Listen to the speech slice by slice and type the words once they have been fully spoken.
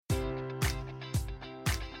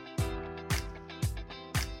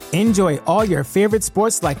Enjoy all your favorite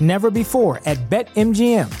sports like never before at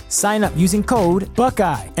BetMGM. Sign up using code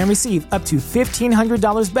Buckeye and receive up to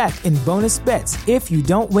 $1,500 back in bonus bets if you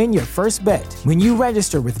don't win your first bet. When you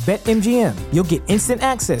register with BetMGM, you'll get instant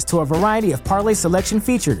access to a variety of parlay selection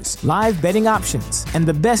features, live betting options, and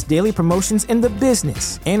the best daily promotions in the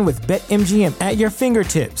business. And with BetMGM at your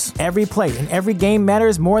fingertips, every play and every game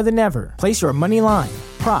matters more than ever. Place your money line,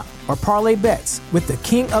 prop, or parlay bets with the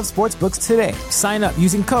king of sportsbooks today. Sign up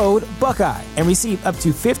using code Buckeye and receive up to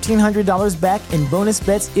 $1,500 back in bonus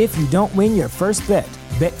bets if you don't win your first bet.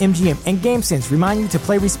 BetMGM and GameSense remind you to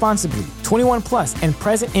play responsibly. 21 plus and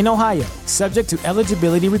present in Ohio, subject to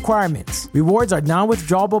eligibility requirements. Rewards are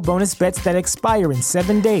non-withdrawable bonus bets that expire in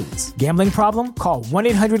 7 days. Gambling problem? Call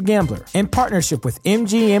 1-800-GAMBLER. In partnership with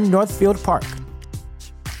MGM Northfield Park.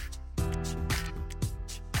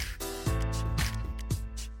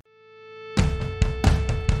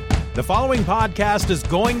 The following podcast is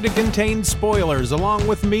going to contain spoilers, along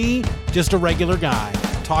with me, just a regular guy,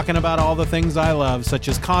 talking about all the things I love, such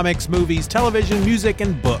as comics, movies, television, music,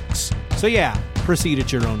 and books. So yeah, proceed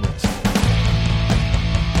at your own risk.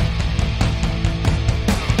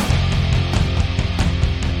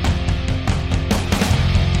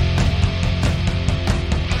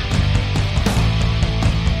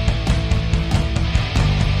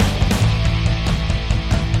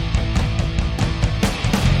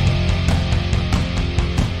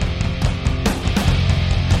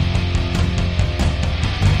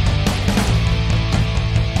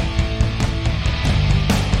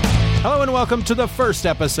 Welcome to the first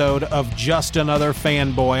episode of Just Another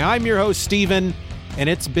Fanboy. I'm your host, Steven, and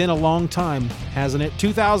it's been a long time, hasn't it?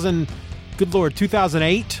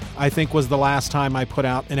 2008, I think, was the last time I put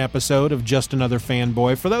out an episode of Just Another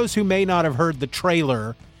Fanboy. For those who may not have heard the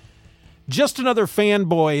trailer, Just Another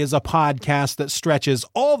Fanboy is a podcast that stretches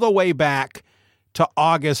all the way back to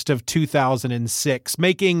August of 2006,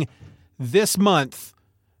 making this month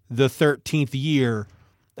the 13th year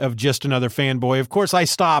of Just Another Fanboy. Of course, I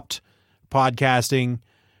stopped podcasting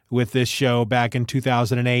with this show back in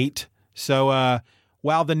 2008. So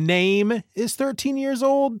while the name is 13 years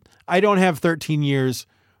old, I don't have 13 years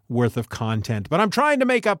worth of content, but I'm trying to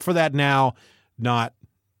make up for that now. Not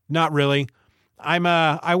really.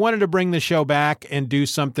 I wanted to bring the show back and do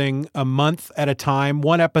something a month at a time,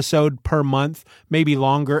 one episode per month, maybe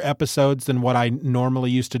longer episodes than what I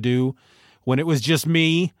normally used to do when it was just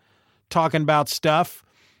me talking about stuff.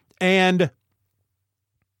 And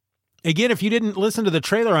again, if you didn't listen to the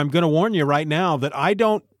trailer, I'm going to warn you right now that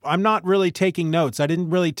I'm not really taking notes. I didn't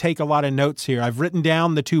really take a lot of notes here. I've written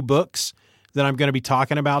down the 2 books that I'm going to be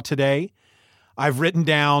talking about today. I've written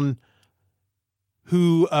down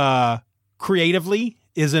who creatively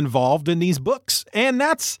is involved in these books, and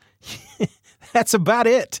that's about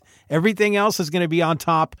it. Everything else is going to be on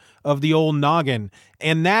top of the old noggin,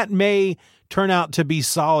 and that may turn out to be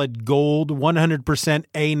solid gold, 100%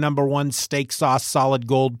 A #1 steak sauce solid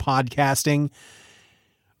gold podcasting,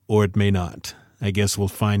 or it may not. I guess we'll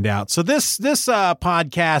find out. So this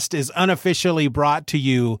podcast is unofficially brought to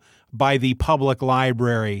you by the Public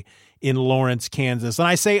Library in Lawrence, Kansas. And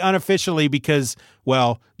I say unofficially because,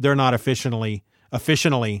 well, they're not officially,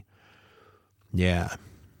 yeah,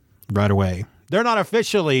 right away. They're not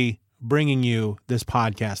officially bringing you this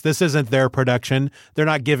podcast. This isn't their production. They're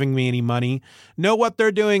not giving me any money. No, what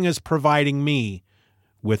they're doing is providing me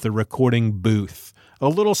with a recording booth, a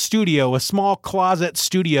little studio, a small closet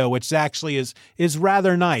studio, which actually is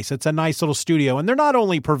rather nice. It's a nice little studio. And they're not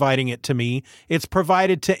only providing it to me, it's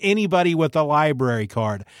provided to anybody with a library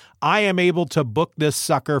card. I am able to book this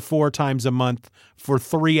sucker 4 times a month for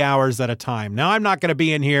 3 hours at a time. Now, I'm not going to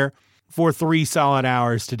be in here for 3 solid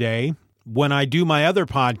hours today. When I do my other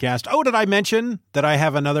podcast, did I mention that I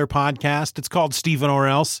have another podcast? It's called Steven or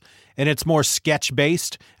Else, and it's more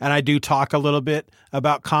sketch-based, and I do talk a little bit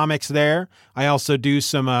about comics there. I also do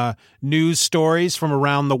some news stories from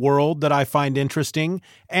around the world that I find interesting,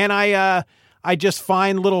 and I just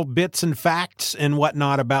find little bits and facts and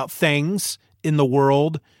whatnot about things in the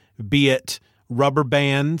world, be it rubber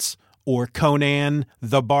bands or Conan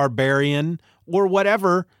the Barbarian or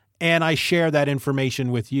whatever, and I share that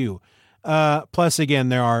information with you. Plus, again,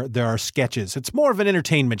 there are sketches. It's more of an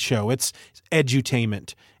entertainment show. It's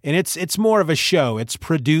edutainment, and it's more of a show. It's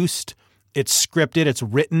produced, it's scripted, it's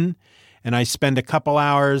written, and I spend a couple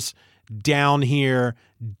hours down here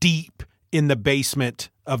deep in the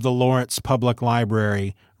basement of the Lawrence Public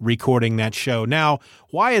Library recording that show. Now,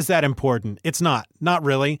 why is that important? It's not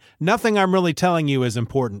really. Nothing I'm really telling you is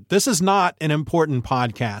important. This is not an important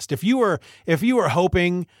podcast. If you were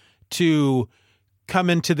hoping to come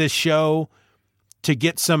into this show to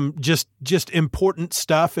get some just important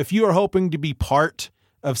stuff, if you are hoping to be part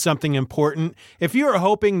of something important, if you are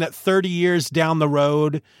hoping that 30 years down the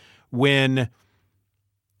road, when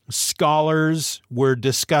scholars were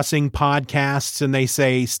discussing podcasts and they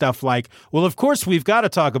say stuff like, well, of course we've got to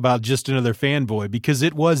talk about Just Another Fanboy because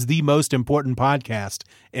it was the most important podcast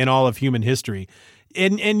in all of human history.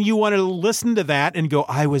 And you want to listen to that and go,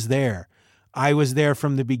 I was there. I was there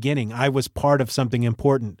from the beginning. I was part of something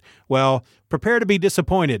important. Well, prepare to be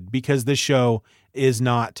disappointed because this show is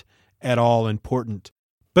not at all important.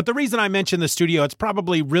 But the reason I mention the studio, it's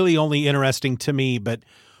probably really only interesting to me, but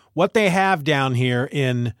what they have down here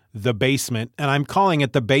in the basement, and I'm calling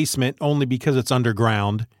it the basement only because it's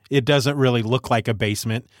underground. It doesn't really look like a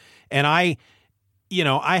basement. And I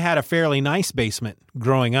had a fairly nice basement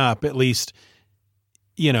growing up, at least,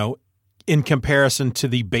 in comparison to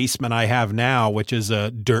the basement I have now, which is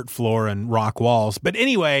a dirt floor and rock walls. But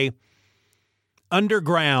anyway,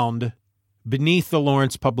 underground, beneath the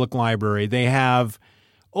Lawrence Public Library, they have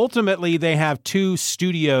 2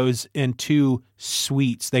 studios and 2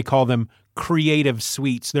 suites. They call them creative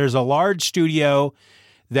suites. There's a large studio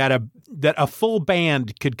that a full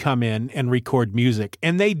band could come in and record music,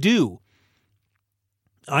 and they do.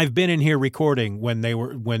 I've been in here recording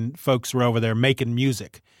when folks were over there making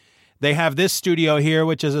music. They have this studio here,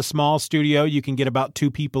 which is a small studio. You can get about 2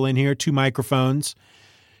 people in here, 2 microphones,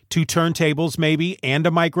 2 turntables maybe, and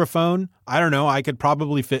a microphone. I don't know. I could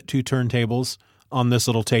probably fit 2 turntables on this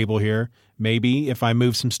little table here. Maybe if I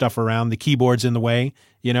move some stuff around, the keyboard's in the way,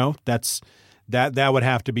 that would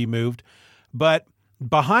have to be moved. But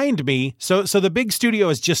behind me, so the big studio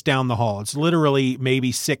is just down the hall. It's literally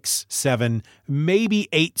maybe 6, 7, maybe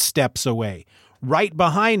 8 steps away. Right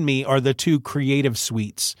behind me are the 2 creative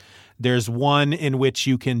suites. There's one in which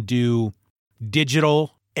you can do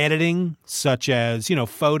digital editing, such as,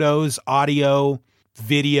 photos, audio,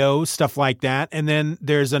 video, stuff like that. And then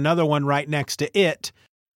there's another one right next to it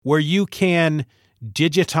where you can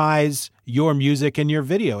digitize your music and your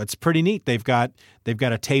video. It's pretty neat. They've got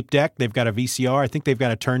a tape deck, they've got a VCR, I think they've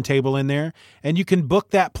got a turntable in there, and you can book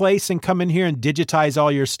that place and come in here and digitize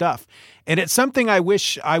all your stuff. And it's something I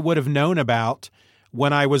wish I would have known about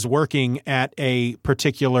when I was working at a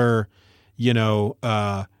particular,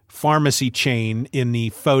 pharmacy chain in the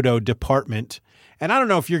photo department. And I don't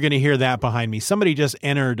know if you're going to hear that behind me. Somebody just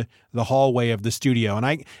entered the hallway of the studio.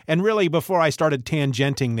 And really, before I started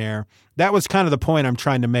tangenting there, that was kind of the point I'm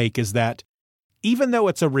trying to make, is that even though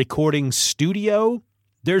it's a recording studio,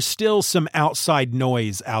 there's still some outside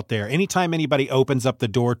noise out there. Anytime anybody opens up the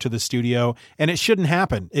door to the studio, and it shouldn't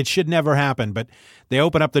happen. It should never happen, but they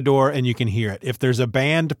open up the door and you can hear it. If there's a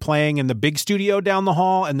band playing in the big studio down the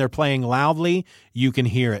hall and they're playing loudly, you can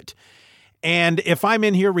hear it. And if I'm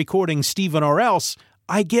in here recording Stephen or Else,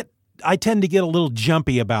 I tend to get a little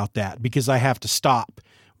jumpy about that because I have to stop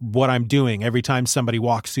what I'm doing every time somebody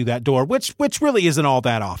walks through that door, which really isn't all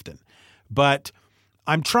that often. But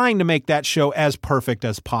I'm trying to make that show as perfect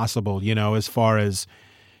as possible, as far as,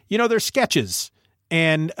 they're sketches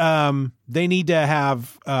and they need to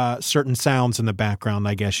have certain sounds in the background,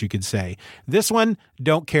 I guess you could say. This one,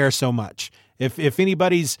 don't care so much. If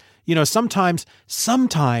anybody's, sometimes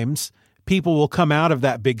people will come out of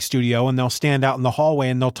that big studio and they'll stand out in the hallway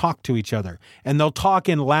and they'll talk to each other and they'll talk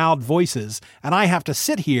in loud voices. And I have to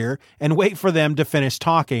sit here and wait for them to finish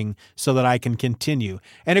talking so that I can continue.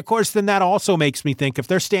 And of course, then that also makes me think if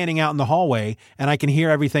they're standing out in the hallway and I can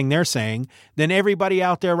hear everything they're saying, then everybody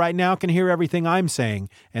out there right now can hear everything I'm saying.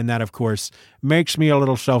 And that, of course, makes me a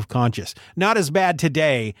little self-conscious. Not as bad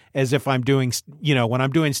today as if I'm doing, when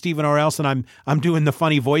I'm doing Stephen or Else and I'm doing the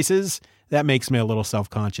funny voices. That makes me a little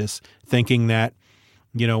self-conscious, thinking that,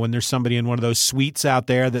 when there's somebody in one of those suites out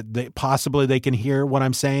there that they can hear what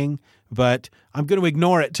I'm saying. But I'm going to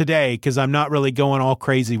ignore it today because I'm not really going all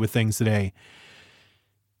crazy with things today.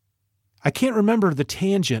 I can't remember the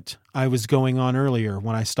tangent I was going on earlier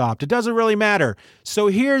when I stopped. It doesn't really matter. So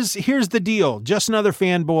here's the deal. Just Another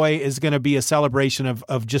Fanboy is going to be a celebration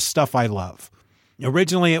of just stuff I love.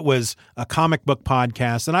 Originally, it was a comic book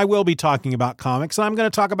podcast, and I will be talking about comics, and I'm going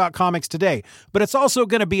to talk about comics today. But it's also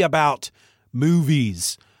going to be about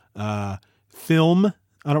movies, film.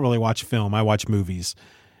 I don't really watch film. I watch movies.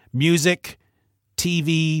 Music,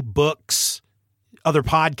 TV, books, other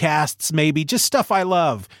podcasts maybe, just stuff I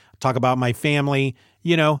love. Talk about my family,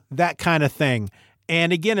 that kind of thing.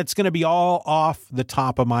 And again, it's going to be all off the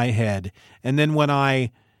top of my head. And then when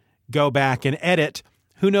I go back and edit,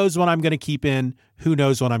 who knows what I'm going to keep in? Who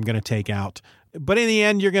knows what I'm going to take out? But in the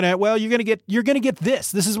end, you're going to get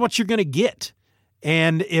this. This is what you're going to get.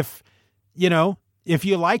 And if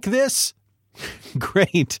you like this,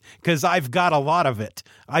 Great, because I've got a lot of it.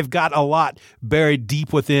 I've got a lot buried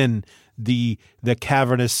deep within the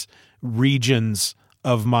cavernous regions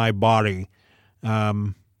of my body.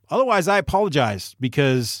 Otherwise, I apologize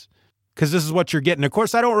because this is what you're getting. Of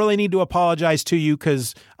course, I don't really need to apologize to you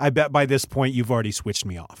because I bet by this point you've already switched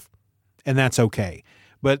me off. And that's okay.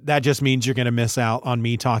 But that just means you're going to miss out on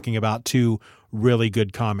me talking about two really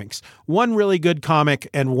good comics. One really good comic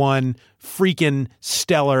and one freaking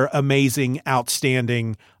stellar, amazing,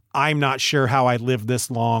 outstanding. I'm not sure how I lived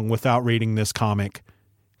this long without reading this comic.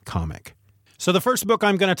 So the first book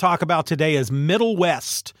I'm going to talk about today is Middle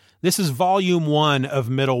West. This is volume 1 of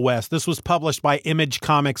Middle West. This was published by Image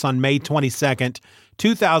Comics on May 22nd,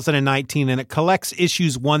 2019, and it collects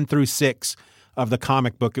issues 1 through 6 of the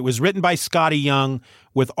comic book. It was written by Scotty Young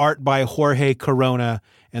with art by Jorge Corona,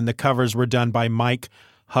 and the covers were done by Mike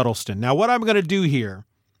Huddleston. Now, what I'm going to do here,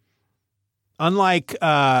 unlike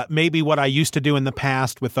maybe what I used to do in the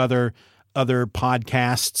past with other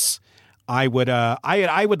podcasts, I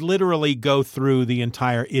would literally go through the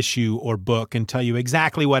entire issue or book and tell you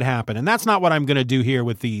exactly what happened. And that's not what I'm going to do here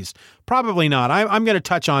with these. Probably not. I'm going to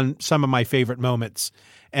touch on some of my favorite moments.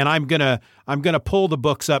 And I'm gonna pull the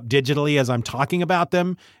books up digitally as I'm talking about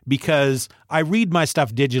them because I read my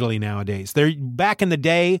stuff digitally nowadays. Back in the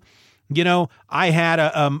day, I had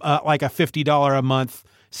like a $50 a month,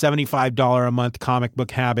 $75 a month comic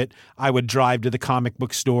book habit. I would drive to the comic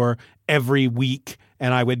book store every week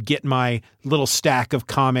and I would get my little stack of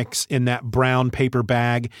comics in that brown paper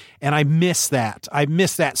bag. And I miss that. I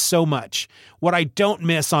miss that so much. What I don't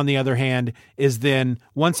miss, on the other hand, is then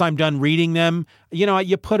once I'm done reading them,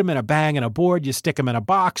 you put them in a bag and a board, you stick them in a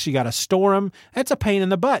box, you got to store them. That's a pain in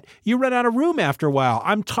the butt. You run out of room after a while.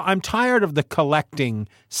 I'm tired of the collecting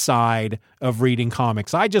side of reading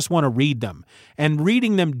comics. I just want to read them. And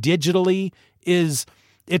reading them digitally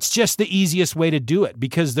it's just the easiest way to do it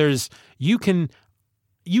because you can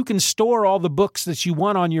store all the books that you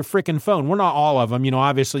want on your freaking phone. Well, not all of them.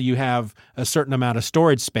 Obviously you have a certain amount of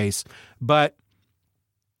storage space, but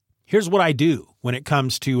here's what I do when it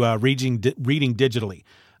comes to reading digitally.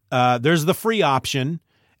 There's the free option,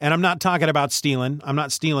 and I'm not talking about stealing. I'm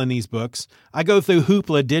not stealing these books. I go through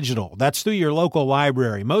Hoopla Digital. That's through your local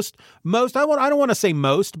library. Most I don't want to say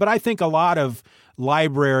most, but I think a lot of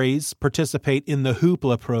libraries participate in the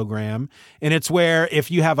Hoopla program, and it's where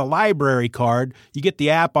if you have a library card, you get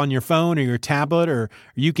the app on your phone or your tablet, or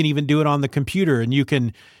you can even do it on the computer, and you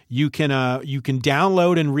can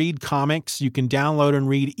download and read comics. You can download and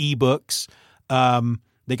read ebooks.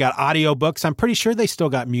 They got audiobooks. I'm pretty sure they still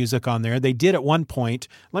got music on there. They did at one point.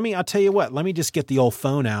 I'll tell you what, let me just get the old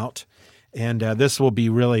phone out, and this will be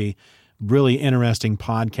really, really interesting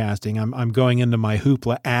podcasting. I'm going into my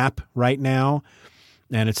Hoopla app right now,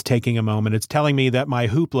 and it's taking a moment. It's telling me that my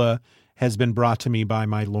Hoopla has been brought to me by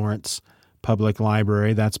my Lawrence Public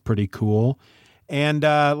Library. That's pretty cool. And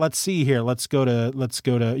let's see here. Let's go to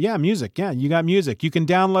music. Yeah, you got music. You can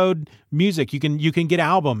download music. You can get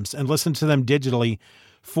albums and listen to them digitally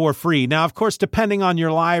for free. Now, of course, depending on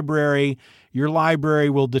your library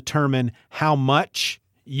will determine how much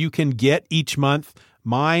you can get each month.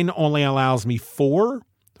 Mine only allows me four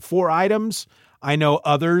items. I know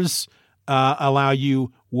others allow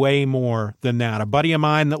you way more than that. A buddy of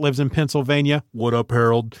mine that lives in Pennsylvania, what up,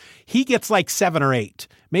 Harold? He gets like 7 or 8,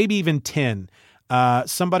 maybe even 10.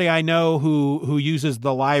 Somebody I know who uses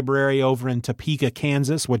the library over in Topeka,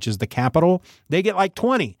 Kansas, which is the capital, they get like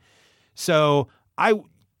 20. So I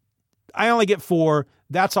only get 4.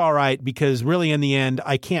 That's all right because really in the end,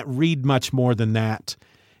 I can't read much more than that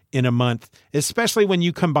in a month, especially when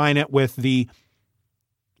you combine it with the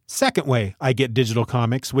second way I get digital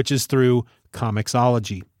comics, which is through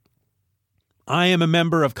Comixology. I am a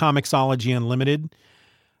member of Comixology Unlimited.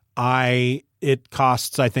 It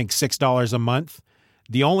costs, I think, $6 a month.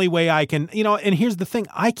 The only way I can, and here's the thing,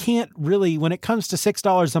 I can't really, when it comes to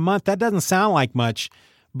 $6 a month, that doesn't sound like much,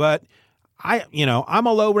 but I'm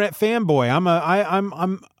a low rent fanboy.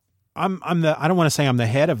 I don't want to say I'm the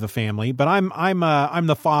head of the family, but I'm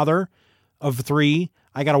the father of 3.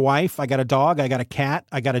 I got a wife, I got a dog, I got a cat,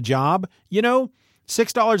 I got a job.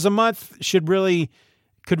 $6 a month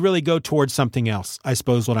could really go towards something else. I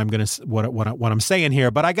suppose what I'm saying here,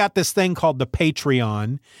 but I got this thing called the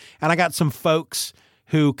Patreon, and I got some folks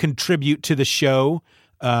who contribute to the show,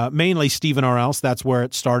 mainly Stephen R. Else. That's where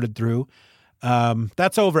it started through.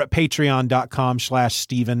 That's over at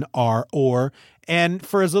patreon.com/Stephen R. Orr. And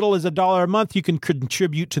for as little as $1 a month, you can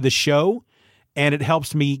contribute to the show. and it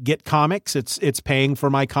helps me get comics. It's paying for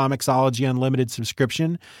my Comixology Unlimited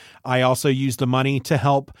subscription. I also use the money to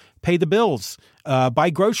help pay the bills, buy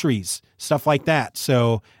groceries, stuff like that.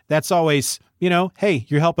 So that's always, hey,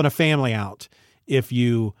 you're helping a family out if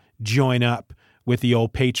you join up with the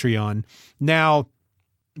old Patreon. Now,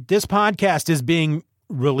 this podcast is being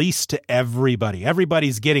released to everybody.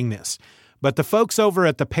 Everybody's getting this. But the folks over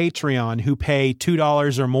at the Patreon who pay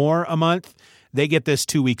 $2 or more a month, they get this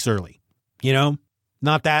 2 weeks early.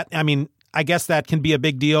 Not that, I guess that can be a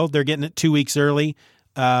big deal. They're getting it 2 weeks early.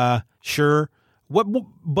 Sure.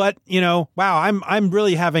 But wow, I'm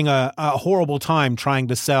really having a horrible time trying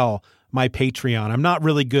to sell my Patreon. I'm not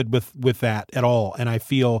really good with that at all. And I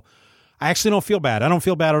actually don't feel bad. I don't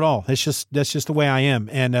feel bad at all. That's just the way I am.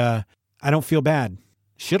 And, I don't feel bad.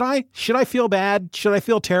 Should I feel bad? Should I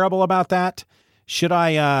feel terrible about that? Should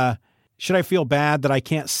I feel bad that I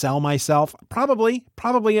can't sell myself? Probably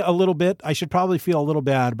a little bit. I should probably feel a little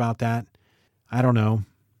bad about that. I don't know.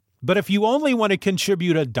 But if you only want to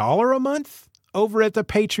contribute $1 a month over at the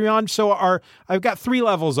Patreon, so I've got 3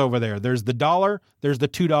 levels over there. There's the $1, there's the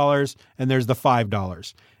 $2, and there's the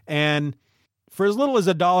 $5. And for as little as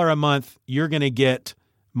 $1 a month, you're going to get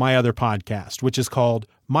my other podcast, which is called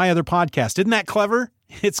My Other Podcast. Isn't that clever?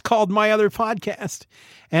 It's called My Other Podcast.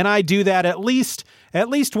 And I do that at least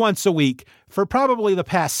once a week. For probably the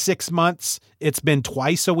past 6 months, it's been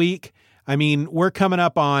twice a week. We're coming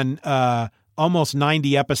up on almost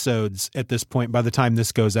 90 episodes at this point. By the time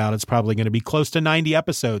this goes out, it's probably going to be close to 90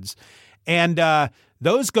 episodes. And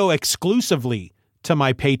those go exclusively to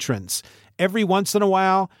my patrons. Every once in a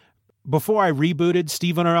while, before I rebooted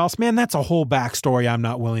Stephen or Else, man, that's a whole backstory I'm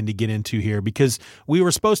not willing to get into here because we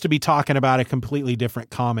were supposed to be talking about a completely different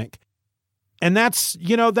comic. And that's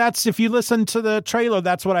if you listen to the trailer,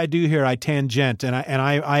 that's what I do here. I tangent and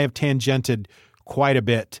I have tangented quite a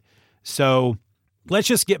bit. So let's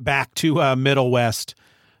just get back to Middle West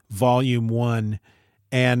Volume 1.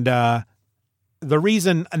 And the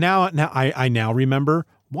reason I now remember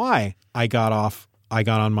why I got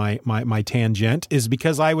on my tangent is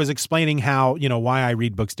because I was explaining how, why I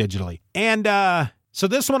read books digitally. And so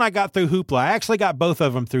this one I got through Hoopla. I actually got both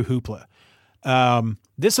of them through Hoopla.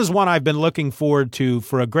 This is one I've been looking forward to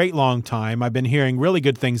for a great long time. I've been hearing really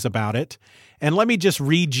good things about it. And let me just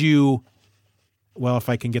read you, well, if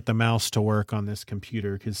I can get the mouse to work on this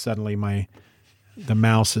computer, because suddenly the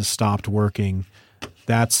mouse has stopped working.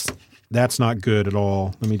 That's not good at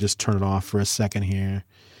all. Let me just turn it off for a second here.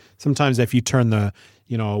 Sometimes if you turn the,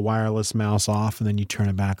 a wireless mouse off and then you turn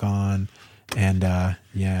it back on and,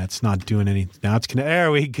 it's not doing anything. Now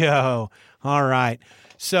there we go. All right.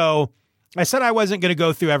 So I said I wasn't going to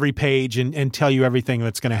go through every page and tell you everything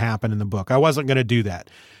that's going to happen in the book. I wasn't going to do that.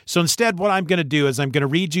 So instead, what I'm going to do is I'm going to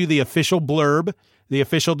read you the official blurb, the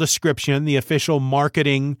official description, the official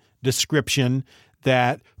marketing description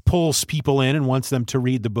that pulls people in and wants them to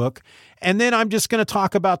read the book. And then I'm just going to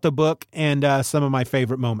talk about the book and some of my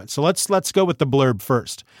favorite moments. So let's go with the blurb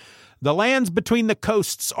first. The lands between the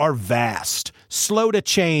coasts are vast, slow to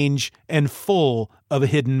change, and full of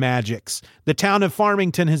hidden magics. The town of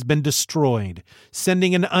Farmington has been destroyed,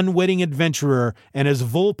 sending an unwitting adventurer and his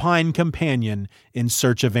vulpine companion in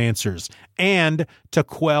search of answers, and to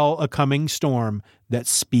quell a coming storm that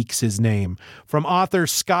speaks his name. From author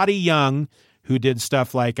Scotty Young, who did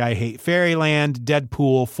stuff like I Hate Fairyland,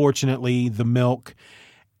 Deadpool, Fortunately, The Milk,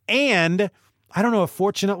 and I don't know if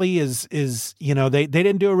fortunately is they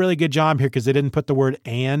didn't do a really good job here because they didn't put the word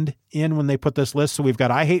and in when they put this list. So we've got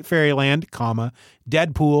I Hate Fairyland, comma,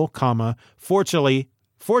 Deadpool, comma, fortunately,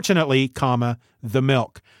 comma, The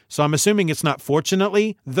Milk. So I'm assuming it's not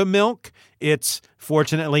fortunately The Milk, it's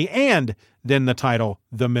fortunately and then the title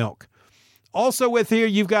The Milk. Also with here,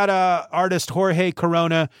 you've got artist Jorge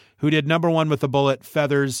Corona, who did #1 with a Bullet,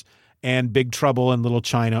 Feathers, and Big Trouble in Little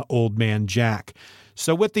China, Old Man Jack.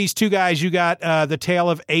 So with these two guys, you got the tale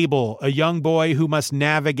of Abel, a young boy who must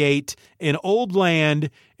navigate an old land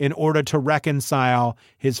in order to reconcile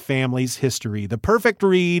his family's history. The perfect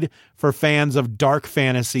read for fans of dark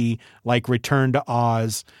fantasy like Return to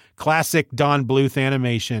Oz, classic Don Bluth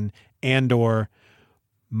animation, and/or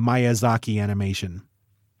Miyazaki animation.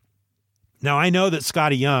 Now, I know that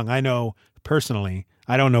Scotty Young, I don't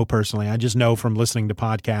know personally, I just know from listening to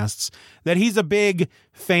podcasts that he's a big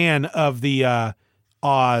fan of the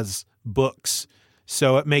Oz books.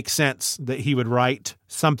 So it makes sense that he would write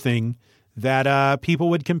something that people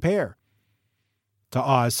would compare to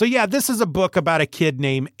Oz. So yeah, this is a book about a kid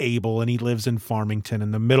named Abel, and he lives in Farmington in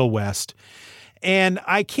the Middle West. And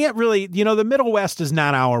I can't really, the Middle West is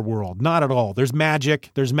not our world, not at all. There's magic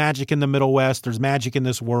in the Middle West. There's magic in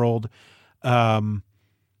this world.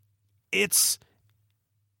 It's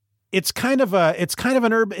it's kind of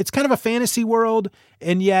a fantasy world,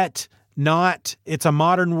 and yet not. It's a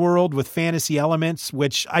modern world with fantasy elements,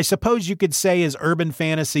 which I suppose you could say is urban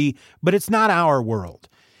fantasy, but it's not our world.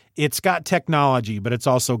 It's got technology, but it's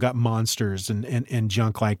also got monsters and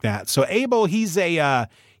junk like that. So Abel, he's a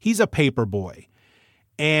paper boy,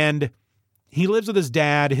 and he lives with his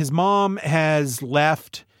dad. His mom has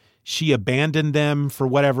left. She abandoned them for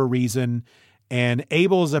whatever reason. And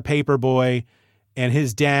Abel is a paper boy, and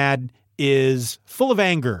his dad is full of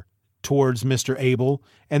anger towards Mr. Abel,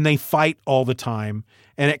 and they fight all the time.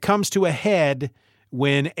 And it comes to a head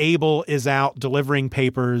when Abel is out delivering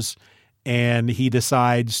papers, and he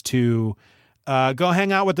decides to go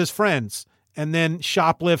hang out with his friends and then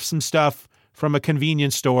shoplift some stuff from a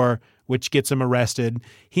convenience store, which gets him arrested.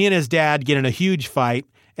 He and his dad get in a huge fight,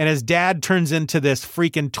 and his dad turns into this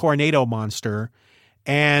freaking tornado monster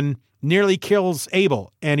and nearly kills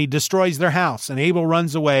Abel, and he destroys their house, and Abel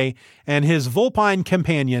runs away, and his vulpine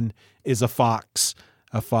companion is a fox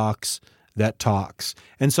that talks.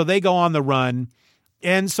 And so they go on the run.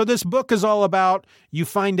 And so this book is all about, you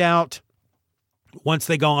find out once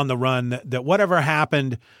they go on the run that whatever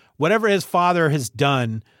happened, whatever his father has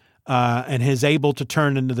done, and is able to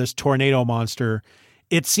turn into this tornado monster,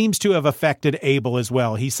 it seems to have affected Abel as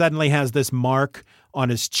well. He suddenly has this mark on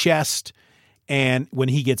his chest, and when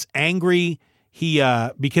he gets angry,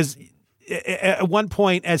 because at one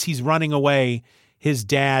point as he's running away, his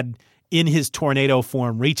dad, in his tornado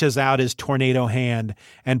form, reaches out his tornado hand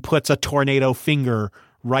and puts a tornado finger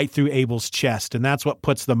right through Abel's chest, and that's what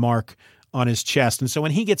puts the mark on his chest. And so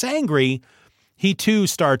when he gets angry, he too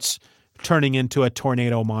starts turning into a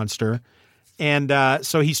tornado monster. And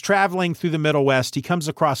so he's traveling through the Middle West. He comes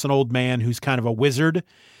across an old man who's kind of a wizard,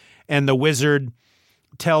 and the wizard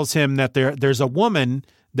tells him that there's a woman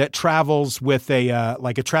that travels with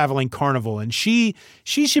a traveling carnival, and she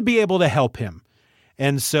should be able to help him.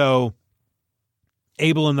 And so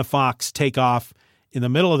Abel and the fox take off in the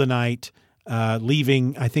middle of the night,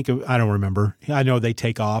 leaving, I don't remember. I know they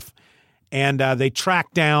take off, and they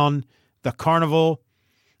track down the carnival.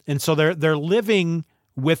 And so they're living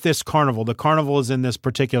with this carnival. The carnival is in this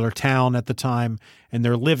particular town at the time, and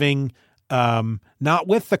they're living not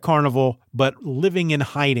with the carnival, but living in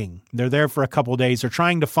hiding. They're there for a couple of days. They're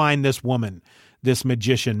trying to find this woman, this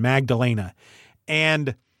magician, Magdalena.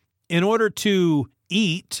 And in order to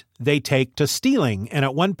eat, they take to stealing. And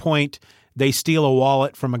at one point, they steal a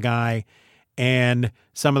wallet from a guy, and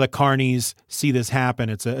some of the carnies see this happen.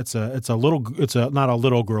 It's not a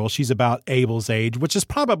little girl. She's about Abel's age, which is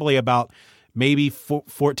probably about maybe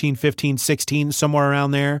 14, 15, 16, somewhere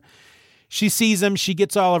around there. She sees him. She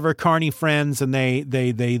gets all of her carny friends, and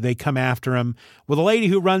they come after him. Well, the lady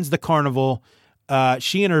who runs the carnival,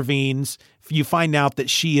 she intervenes. You find out that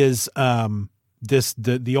she is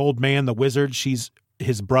the old man, the wizard. She's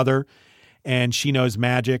his brother, and she knows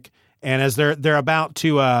magic. And as they're about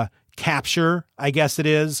to capture, I guess it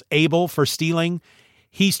is, Abel for stealing,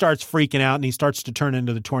 he starts freaking out, and he starts to turn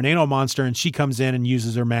into the tornado monster, and she comes in and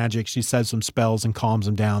uses her magic. She says some spells and calms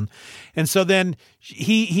him down. And so then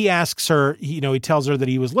he asks her, he tells her that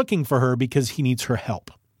he was looking for her because he needs her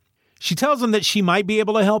help. She tells him that she might be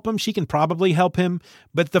able to help him. She can probably help him.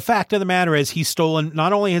 But the fact of the matter is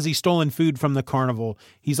not only has he stolen food from the carnival,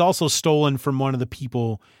 he's also stolen from one of the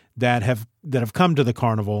people that have come to the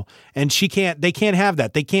carnival. And they can't have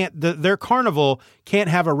that. Their carnival can't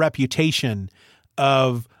have a reputation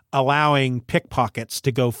of allowing pickpockets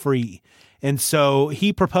to go free. And so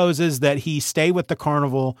he proposes that he stay with the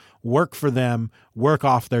carnival, work for them, work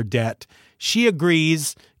off their debt. She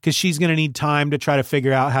agrees because she's going to need time to try to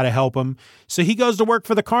figure out how to help him. So he goes to work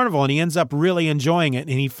for the carnival, and he ends up really enjoying it,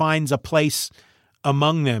 and he finds a place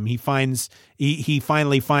among them. He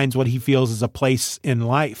finally finds what he feels is a place in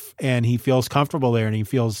life, and he feels comfortable there, and he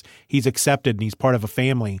feels he's accepted, and he's part of a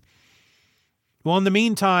family. Well, in the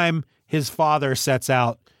meantime, his father sets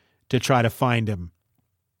out to try to find him.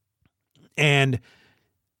 And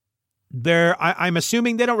I'm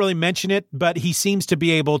assuming they don't really mention it, but he seems to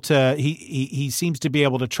be able to, he seems to be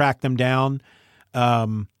able to track them down.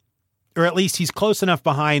 Or at least he's close enough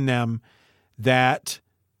behind them that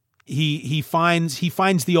he finds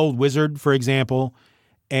the old wizard, for example,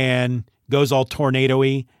 and goes all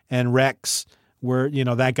tornado-y and wrecks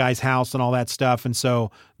that guy's house and all that stuff. And so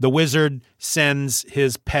the wizard sends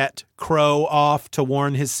his pet crow off to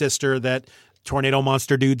warn his sister that tornado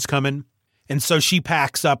monster dude's coming. And so she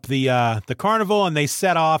packs up the carnival, and they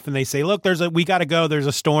set off, and they say, look, we got to go. There's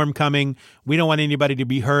a storm coming. We don't want anybody to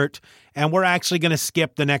be hurt. And we're actually going to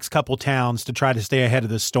skip the next couple towns to try to stay ahead of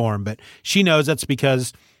the storm. But she knows that's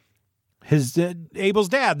because Abel's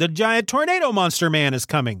dad, the giant tornado monster man, is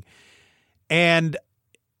coming. And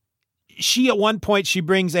she, at one point, she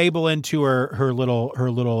brings Abel into her little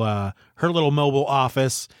mobile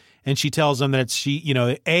office, and she tells him that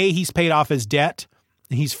he's paid off his debt.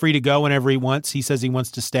 He's free to go whenever he wants. He says he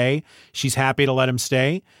wants to stay. She's happy to let him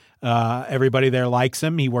stay. Everybody there likes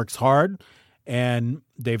him. He works hard, and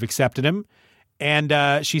they've accepted him.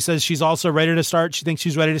 And she says she's also ready to start. She thinks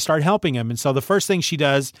she's ready to start helping him. And so the first thing she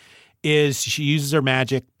does is she uses her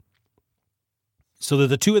magic so that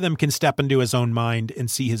the two of them can step into his own mind and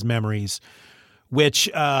see his memories, which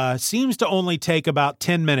seems to only take about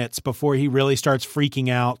 10 minutes before he really starts freaking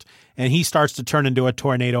out and he starts to turn into a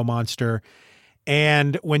tornado monster.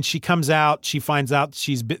 And when she comes out, she finds out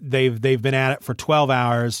they've been at it for 12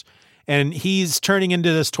 hours, and he's turning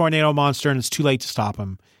into this tornado monster, and it's too late to stop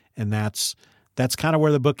him. And that's kind of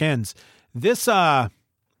where the book ends. This was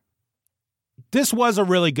a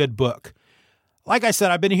really good book. Like I said,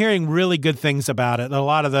 I've been hearing really good things about it. A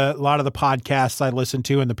lot of the podcasts I listen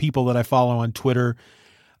to and the people that I follow on Twitter,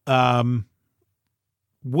 as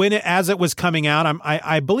it was coming out,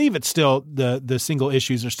 I believe it's still the single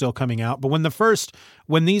issues are still coming out. But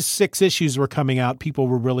when these 6 issues were coming out, people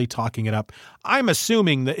were really talking it up. I'm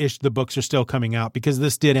assuming the books are still coming out because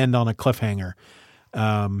this did end on a cliffhanger.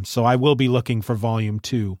 So I will be looking for volume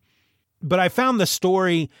 2. But I found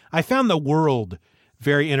the world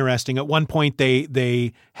very interesting. At one point,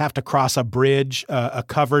 they have to cross a bridge, a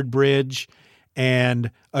covered bridge, and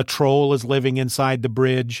a troll is living inside the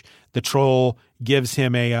bridge. The troll gives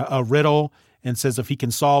him a riddle and says if he can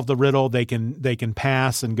solve the riddle, they can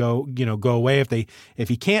pass and go away. If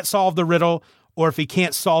he can't solve the riddle, or if he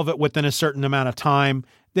can't solve it within a certain amount of time,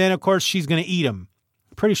 then of course she's going to eat him.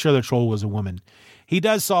 Pretty sure the troll was a woman. He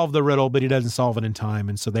does solve the riddle, but he doesn't solve it in time,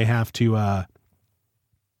 and so they have to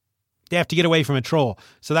get away from a troll.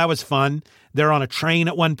 So that was fun. They're on a train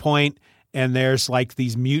at one point, and there's like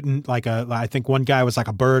these mutant, I think one guy was like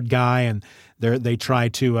a bird guy, and they try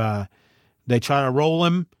to roll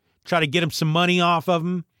him, try to get him some money off of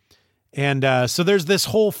him. And so there's this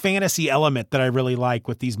whole fantasy element that I really like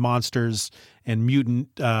with these monsters and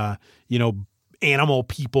mutant, animal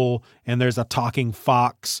people, and there's a talking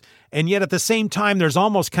fox. And yet at the same time, there's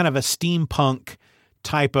almost kind of a steampunk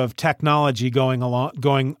type of technology going along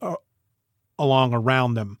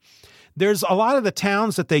around them. There's a lot of the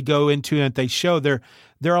towns that they go into and that they show there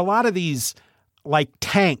are a lot of these like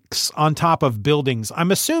tanks on top of buildings. I'm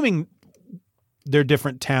assuming they're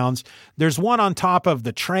different towns. There's one on top of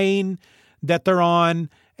the train that they're on,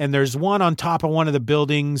 and there's one on top of one of the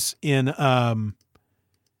buildings in at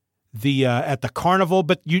the carnival.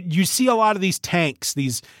 But you see a lot of these tanks,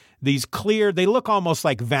 these clear, they look almost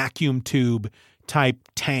like vacuum tube type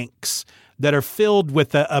tanks that are filled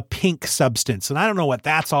with a pink substance. And I don't know what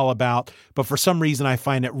that's all about, but for some reason I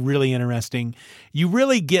find it really interesting. You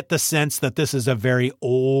really get the sense that this is a very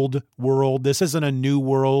old world. This isn't a new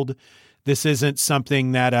world. This isn't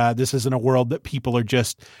something that this isn't a world that people are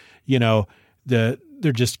just, they're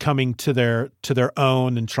just coming to their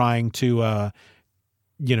own and trying to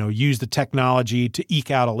use the technology to eke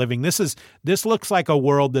out a living. This looks like a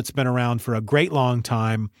world that's been around for a great long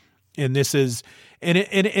time. And this is, and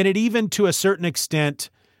it even to a certain extent,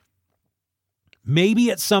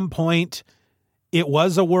 maybe at some point it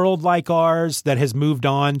was a world like ours that has moved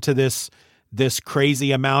on to this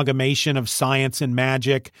crazy amalgamation of science and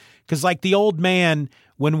magic. Because like the old man,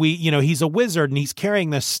 when he's a wizard and he's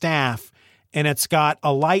carrying this staff and it's got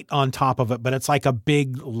a light on top of it, but it's like a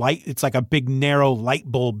big light. It's like a big narrow light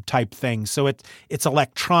bulb type thing. So it's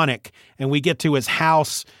electronic. And we get to his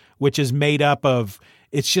house, which is made up of,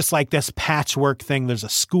 it's just like this patchwork thing. There's a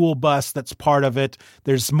school bus that's part of it.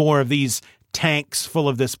 There's more of these tanks full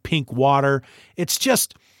of this pink water. It's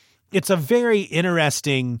a very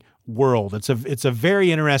interesting world. It's a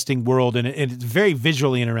very interesting world, and it's very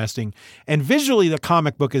visually interesting. And visually, the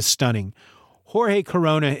comic book is stunning. Jorge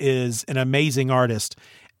Corona is an amazing artist.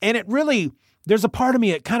 And it really, there's a part of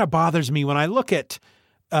me, it kind of bothers me when I look at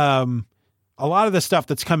a lot of the stuff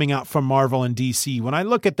that's coming out from Marvel and DC. When I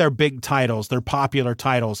look at their big titles, their popular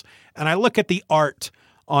titles, and I look at the art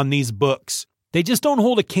on these books, they just don't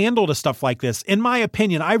hold a candle to stuff like this. In my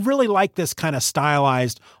opinion, I really like this kind of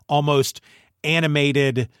stylized, almost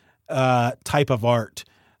animated type of art,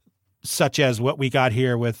 such as what we got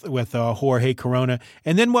here with Jorge Corona.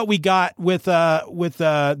 And then what we got with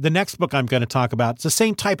the next book I'm going to talk about. It's the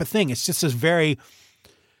same type of thing. It's just this very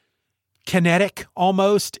kinetic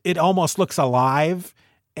almost. It almost looks alive.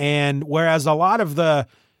 And whereas a lot of the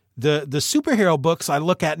superhero books I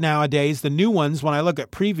look at nowadays, the new ones, when I look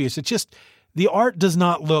at previous, it's just the art does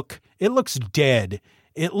not look, it looks dead.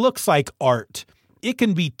 it looks like art. It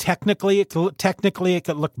can be technically, it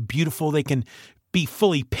could look beautiful. They can be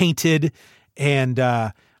fully painted. And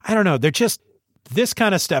I don't know, they're just, this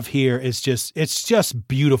kind of stuff here is just, it's just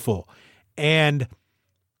beautiful. And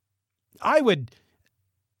I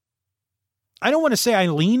don't want to say I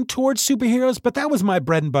lean towards superheroes, but that was my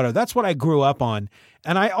bread and butter. That's what I grew up on.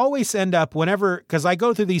 And I always end up because I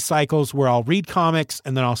go through these cycles where I'll read comics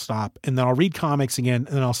and then I'll stop, and then I'll read comics again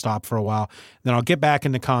and then I'll stop for a while. Then I'll get back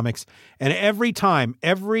into comics. And every time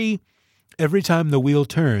the wheel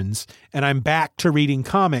turns and I'm back to reading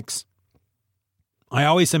comics, I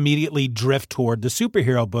always immediately drift toward the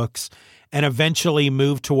superhero books and eventually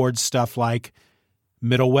move towards stuff like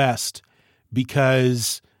Middle West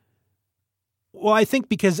I think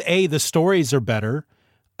because the stories are better,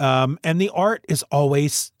 and the art is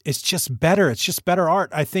it's just better. It's just better art.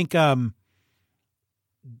 I think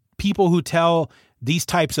people who tell these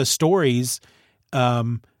types of stories,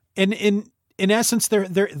 and in essence,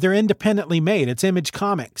 they're independently made. It's Image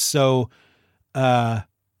Comics, so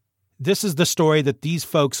this is the story that these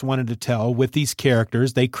folks wanted to tell with these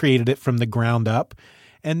characters. They created it from the ground up,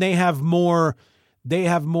 and they have more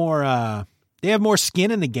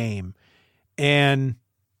skin in the game. And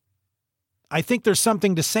I think there's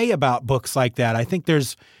something to say about books like that. I think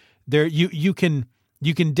you can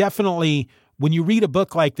definitely, when you read a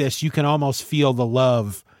book like this, you can almost feel the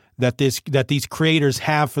love that these creators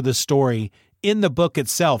have for the story in the book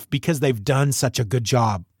itself, because they've done such a good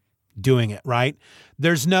job doing it, right?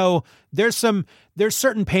 There's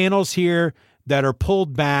certain panels here that are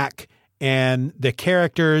pulled back, and the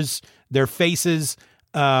characters, their faces,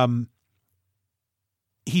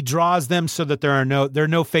 he draws them so that there are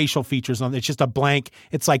no facial features on it. It's just a blank.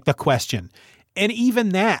 It's like the question. And even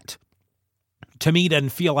that, to me, doesn't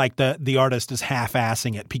feel like the artist is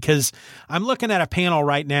half-assing it, because I'm looking at a panel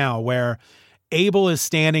right now where Abel is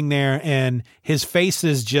standing there and his face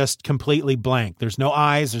is just completely blank. There's no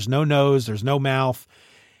eyes, there's no nose, there's no mouth.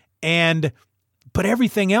 But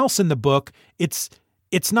everything else in the book, it's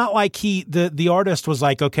not like the artist was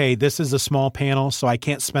like, okay, this is a small panel, so I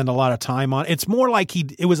can't spend a lot of time on it. It's more like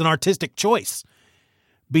it was an artistic choice,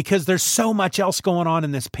 because there's so much else going on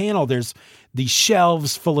in this panel. There's these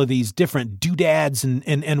shelves full of these different doodads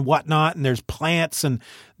and whatnot, and there's plants, and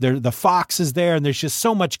the fox is there, and there's just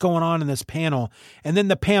so much going on in this panel. And then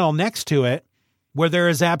the panel next to it, where there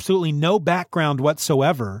is absolutely no background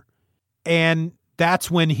whatsoever, and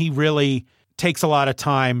that's when he really takes a lot of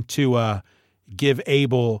time to give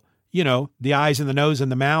Abel, the eyes and the nose and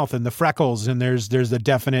the mouth and the freckles, and there's a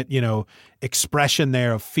definite, expression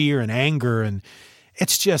there of fear and anger, and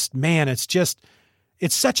it's just, man, it's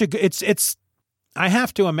such a good, it's, I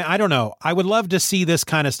have to, I don't know. I would love to see this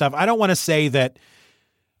kind of stuff. I don't want to say that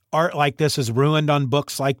art like this is ruined on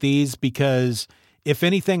books like these, because if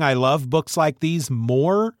anything, I love books like these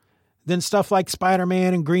more than stuff like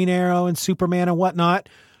Spider-Man and Green Arrow and Superman and whatnot.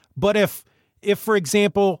 But if for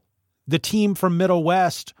example, the team from Middle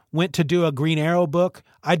West went to do a Green Arrow book,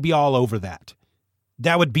 I'd be all over that.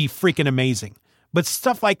 That would be freaking amazing. But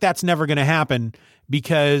stuff like that's never going to happen,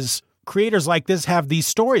 because creators like this have these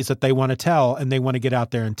stories that they want to tell, and they want to get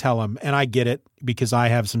out there and tell them. And I get it, because I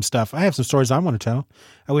have some stories I want to tell.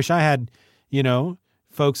 I wish I had,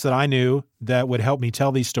 folks that I knew that would help me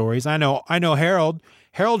tell these stories. I know Harold.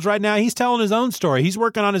 Harold's right now, he's telling his own story. He's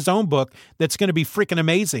working on his own book that's going to be freaking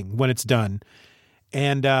amazing when it's done.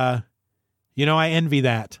 And, I envy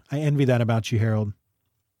that. I envy that about you, Harold.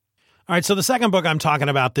 All right, so the second book I'm talking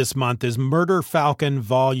about this month is Murder Falcon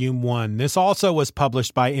Volume 1. This also was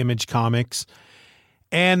published by Image Comics,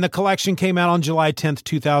 and the collection came out on July 10th,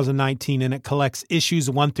 2019, and it collects issues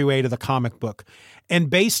 1 through 8 of the comic book. And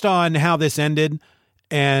based on how this ended,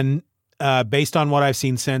 and based on what I've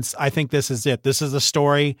seen since, I think this is it. This is the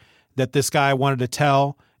story that this guy wanted to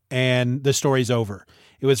tell, and the story's over.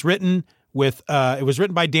 It was written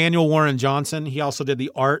by Daniel Warren Johnson. He also did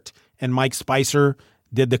the art, and Mike Spicer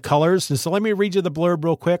did the colors. And so let me read you the blurb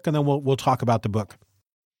real quick, and then we'll talk about the book.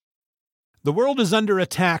 The world is under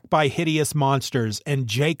attack by hideous monsters, and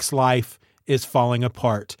Jake's life is falling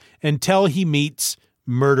apart until he meets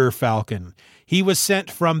Murder Falcon. He was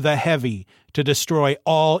sent from the Heavy to destroy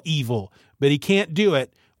all evil, but he can't do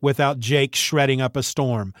it without Jake shredding up a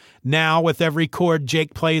storm. Now, with every chord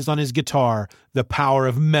Jake plays on his guitar, the power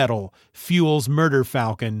of metal fuels Murder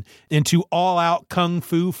Falcon into all-out kung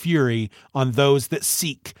fu fury on those that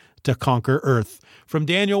seek to conquer Earth. From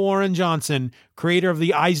Daniel Warren Johnson, creator of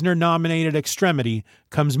the Eisner-nominated Extremity,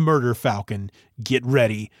 comes Murder Falcon. Get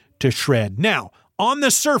ready to shred. Now, on the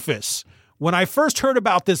surface, when I first heard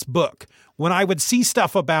about this book, when I would see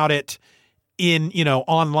stuff about it in,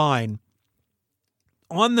 online,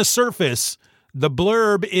 On the surface, the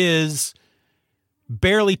blurb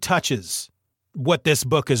barely touches what this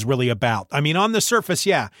book is really about. I mean, on the surface,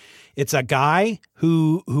 yeah, it's a guy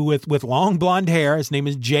who with long blonde hair. His name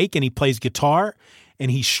is Jake, and he plays guitar,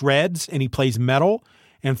 and he shreds, and he plays metal.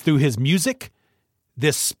 And through his music,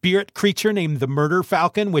 this spirit creature named the Murder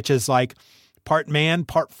Falcon, which is like part man,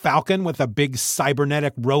 part falcon with a big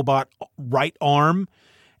cybernetic robot right arm.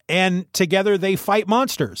 And together they fight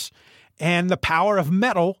monsters. And the power of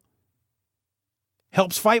metal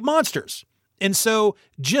helps fight monsters. And so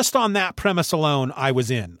just on that premise alone, I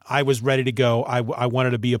was in. I was ready to go. I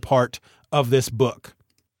wanted to be a part of this book.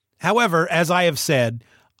 However, as I have said,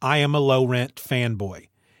 I am a low-rent fanboy.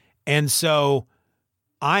 And so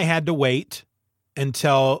I had to wait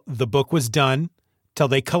until the book was done, till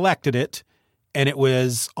they collected it, and it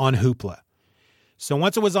was on Hoopla. So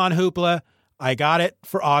once it was on Hoopla, I got it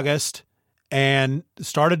for August and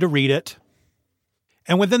started to read it.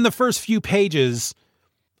 And within the first few pages,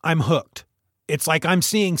 I'm hooked. It's like I'm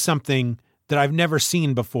seeing something that I've never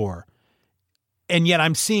seen before. And yet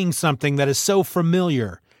I'm seeing something that is so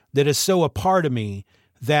familiar, that is so a part of me,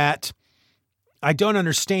 that I don't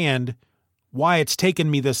understand why it's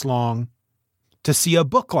taken me this long to see a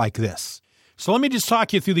book like this. So let me just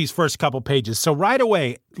talk you through these first couple pages. So right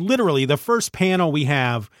away, literally the first panel we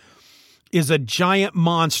have is a giant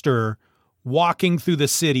monster walking through the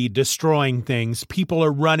city, destroying things. People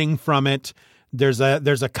are running from it. There's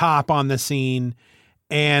a cop on the scene,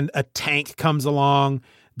 and a tank comes along.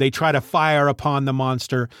 They try to fire upon the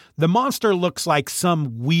monster. The monster looks like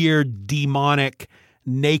some weird, demonic,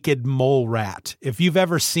 naked mole rat. If you've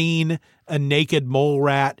ever seen a naked mole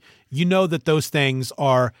rat, you know that those things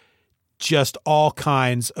are just all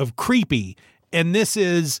kinds of creepy. And this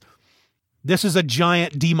is a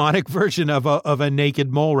giant demonic version of a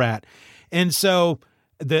naked mole rat. And so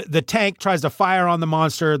the tank tries to fire on the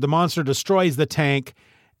monster. The monster destroys the tank,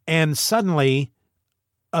 and suddenly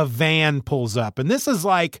a van pulls up. And this is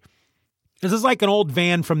like an old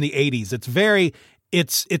van from the 80s.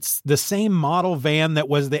 It's the same model van that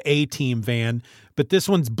was the A-Team van, but this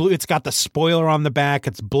one's blue. It's got the spoiler on the back.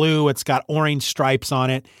 It's blue. It's got orange stripes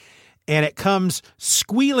on it. And it comes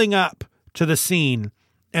squealing up to the scene,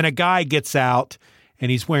 and a guy gets out,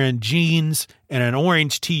 and he's wearing jeans and an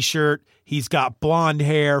orange t-shirt. He's got blonde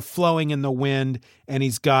hair flowing in the wind, and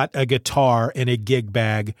he's got a guitar and a gig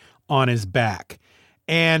bag on his back.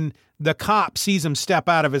 And the cop sees him step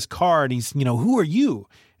out of his car, and he's, who are you?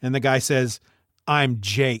 And the guy says, I'm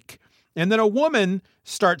Jake. And then a woman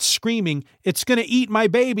starts screaming, it's going to eat my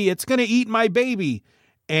baby. It's going to eat my baby.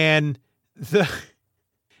 And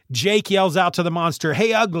Jake yells out to the monster,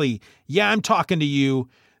 hey, ugly. Yeah, I'm talking to you.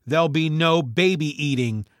 There'll be no baby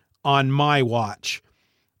eating on my watch.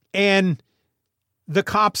 And the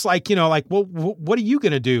cop's like, well, what are you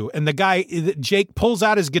going to do? And the guy, Jake, pulls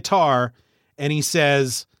out his guitar and he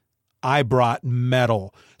says, I brought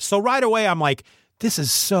metal. So right away, I'm like, this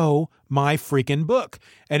is so my freaking book.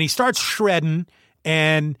 And he starts shredding,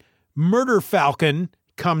 and Murder Falcon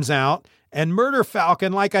comes out. And Murder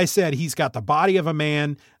Falcon, like I said, he's got the body of a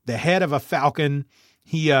man, the head of a falcon.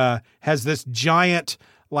 He has this giant,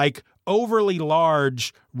 overly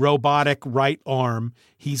large robotic right arm.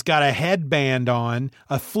 He's got a headband on,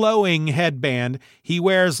 a flowing headband. He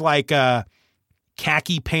wears a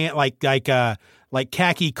khaki pant, like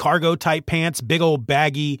khaki cargo type pants, big old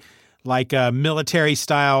baggy, military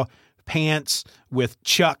style pants with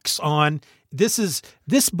chucks on.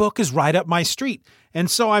 This book is right up my street. And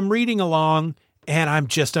so I'm reading along, and I'm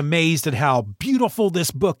just amazed at how beautiful this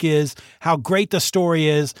book is, how great the story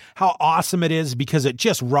is, how awesome it is, because it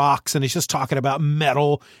just rocks, and it's just talking about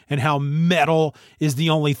metal and how metal is the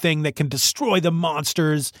only thing that can destroy the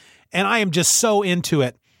monsters. And I am just so into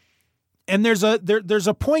it. And there's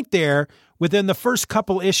a point there within the first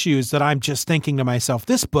couple issues that I'm just thinking to myself,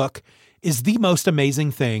 this book is the most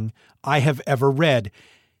amazing thing I have ever read.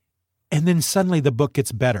 And then suddenly the book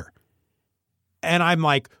gets better. And I'm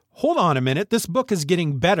like, hold on a minute, this book is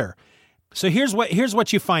getting better. So here's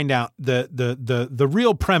what you find out. The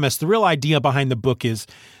real premise, the real idea behind the book is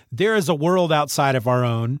there is a world outside of our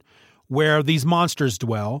own where these monsters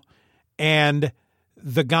dwell, and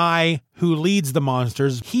the guy who leads the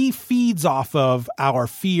monsters, he feeds off of our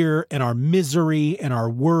fear and our misery and our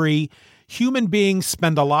worry. Human beings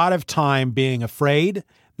spend a lot of time being afraid.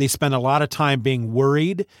 They spend a lot of time being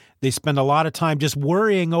worried. They spend a lot of time just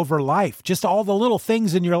worrying over life, just all the little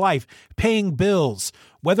things in your life, paying bills,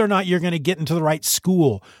 whether or not you're going to get into the right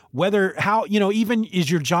school, even is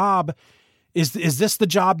your job Is this the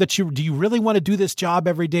job that do you really want to do this job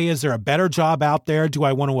every day? Is there a better job out there? Do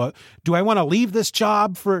I want to leave this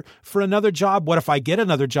job for another job? What if I get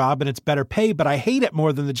another job and it's better pay, but I hate it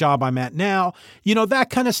more than the job I'm at now? That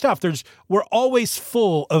kind of stuff. We're always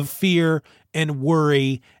full of fear and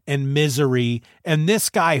worry and misery, and this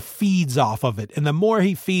guy feeds off of it. And the more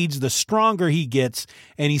he feeds, the stronger he gets,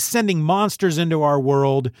 and he's sending monsters into our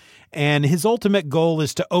world. And his ultimate goal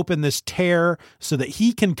is to open this tear so that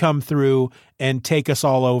he can come through and take us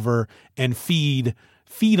all over and feed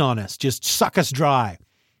on us, just suck us dry.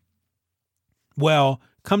 Well,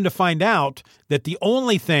 come to find out that the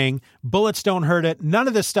only thing, bullets don't hurt it, none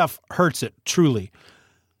of this stuff hurts it, truly.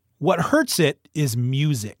 What hurts it is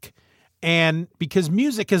music. And because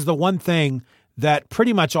music is the one thing that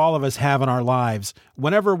pretty much all of us have in our lives,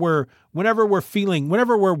 whenever we're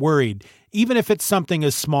worried, even if it's something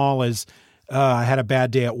as small as I had a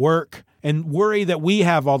bad day at work, and worry that we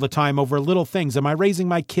have all the time over little things. Am I raising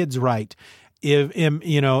my kids right? Am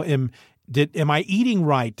I eating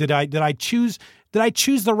right? Did I choose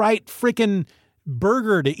the right freaking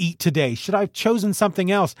burger to eat today? Should I have chosen something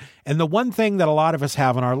else? And the one thing that a lot of us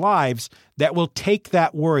have in our lives that will take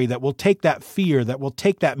that worry, that will take that fear, that will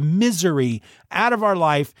take that misery out of our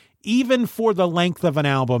life, even for the length of an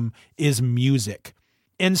album, is music.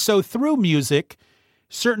 And so through music,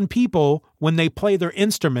 certain people, when they play their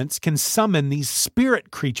instruments, can summon these spirit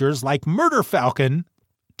creatures like Murder Falcon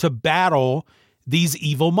to battle these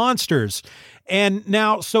evil monsters. And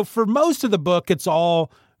now, so for most of the book, it's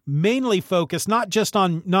all mainly focused not just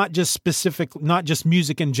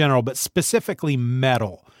music in general, but specifically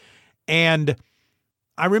metal. And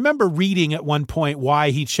I remember reading at one point why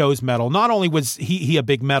he chose metal. Not only was he a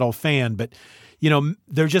big metal fan, but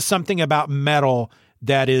there's just something about metal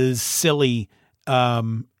that is silly,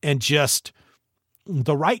 and just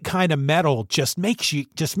the right kind of metal just makes you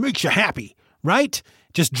happy, right?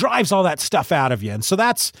 Just drives all that stuff out of you. And so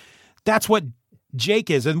that's what Jake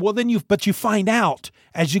is. And well, then you find out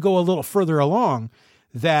as you go a little further along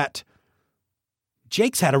that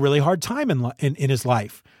Jake's had a really hard time in his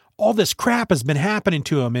life. All this crap has been happening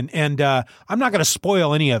to him. And I'm not going to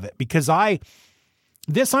spoil any of it because I'm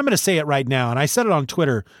going to say it right now. And I said it on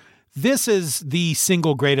Twitter. This is the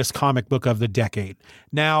single greatest comic book of the decade.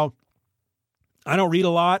 Now, I don't read a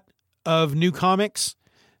lot of new comics,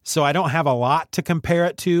 so I don't have a lot to compare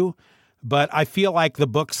it to. But I feel like the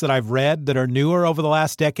books that I've read that are newer over the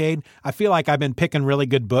last decade, I feel like I've been picking really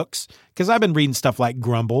good books because I've been reading stuff like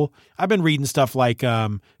Grumble. I've been reading stuff like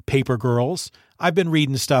Paper Girls. I've been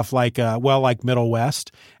reading stuff like Middle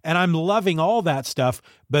West. And I'm loving all that stuff.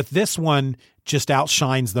 But this one just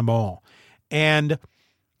outshines them all. And,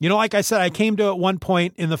 like I said, I came to at one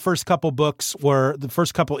point in the first couple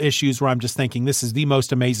issues where I'm just thinking this is the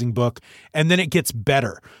most amazing book. And then it gets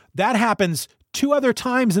better. That happens 2 other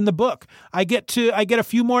times in the book. I get a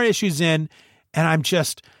few more issues in, and I'm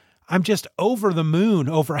just over the moon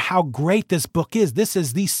over how great this book is. This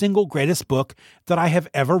is the single greatest book that I have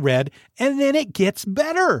ever read. And then it gets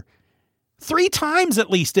better. 3 times at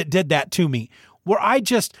least it did that to me, where I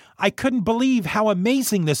couldn't believe how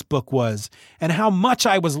amazing this book was and how much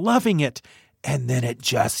I was loving it. And then it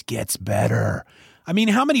just gets better. I mean,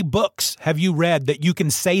 how many books have you read that you can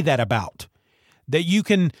say that about? That you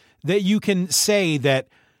can say that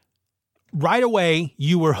right away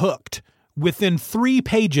you were hooked. Within 3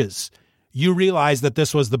 pages, you realized that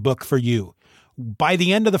this was the book for you. By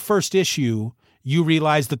the end of the first issue, you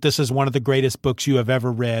realized that this is one of the greatest books you have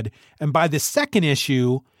ever read. And by the second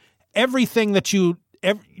issue, everything that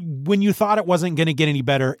when you thought it wasn't going to get any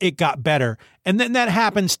better, it got better. And then that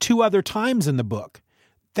happens 2 other times in the book.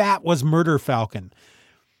 That was Murder Falcon.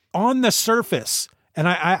 On the surface, and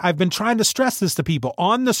I've been trying to stress this to people,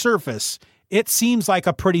 on the surface, it seems like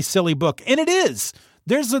a pretty silly book. And it is.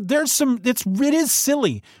 It is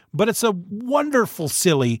silly, but it's a wonderful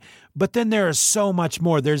silly. But then there is so much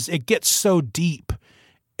more. It gets so deep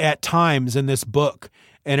at times in this book.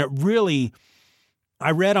 And it really,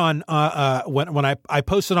 I read on, when I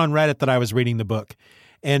posted on Reddit that I was reading the book,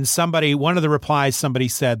 and one of the replies, somebody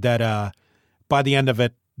said that by the end of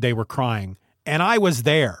it, they were crying. And I was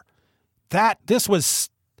there. This was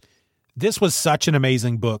such an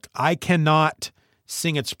amazing book. I cannot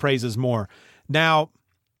sing its praises more. Now,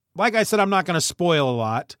 like I said, I'm not going to spoil a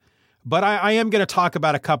lot, but I am going to talk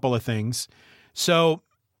about a couple of things. So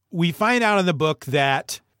we find out in the book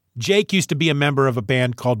that Jake used to be a member of a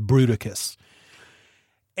band called Bruticus.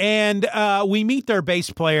 And we meet their bass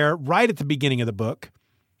player right at the beginning of the book,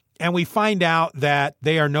 and we find out that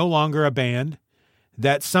they are no longer a band,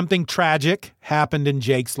 that something tragic happened in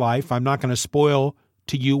Jake's life. I'm not going to spoil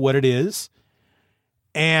to you what it is.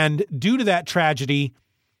 And due to that tragedy,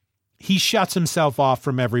 he shuts himself off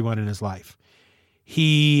from everyone in his life.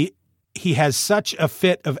 He has such a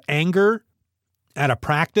fit of anger at a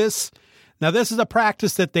practice. Now, this is a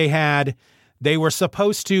practice that they had. They were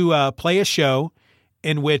supposed to play a show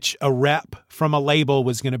in which a rep from a label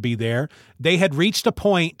was going to be there. They had reached a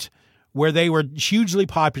point where they were hugely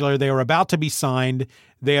popular. They were about to be signed.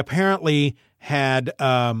 They apparently had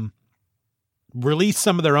released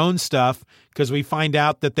some of their own stuff, because we find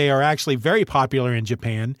out that they are actually very popular in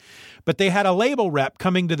Japan. But they had a label rep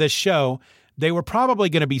coming to this show. They were probably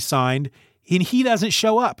going to be signed, and he doesn't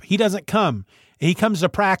show up. He doesn't come. He comes to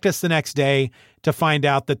practice the next day to find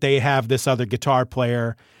out that they have this other guitar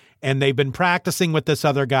player, and they've been practicing with this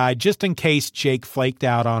other guy just in case Jake flaked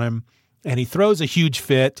out on him. And he throws a huge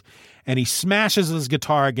fit, and he smashes his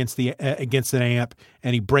guitar against an amp,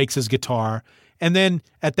 and he breaks his guitar. And then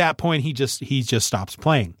at that point, he just stops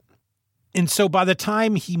playing. And so by the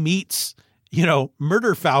time he meets,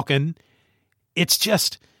 Murder Falcon, it's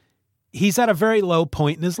just, he's at a very low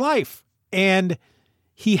point in his life, and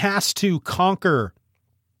he has to conquer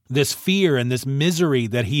this fear and this misery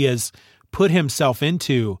that he has put himself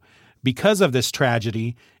into because of this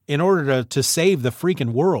tragedy in order to save the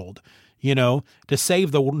freaking world, to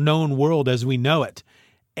save the known world as we know it.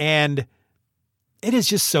 And it is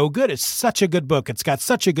just so good. It's such a good book. It's got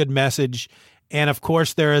such a good message. And of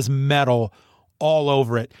course, there is metal all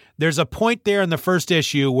over it. There's a point there in the first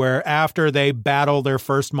issue where after they battle their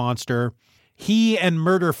first monster, he and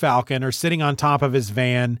Murder Falcon are sitting on top of his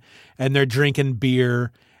van, and they're drinking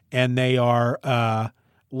beer, and they are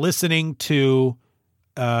listening to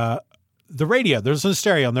the radio. There's a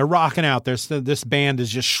stereo, and they're rocking out. This band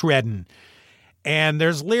is just shredding. And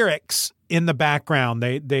there's lyrics in the background.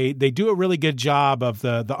 They do a really good job of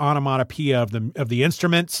the onomatopoeia of the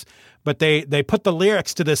instruments, but they put the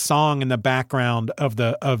lyrics to this song in the background of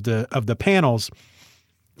the panels.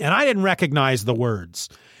 And I didn't recognize the words.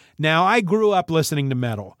 Now, I grew up listening to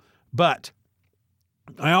metal, but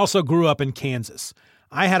I also grew up in Kansas.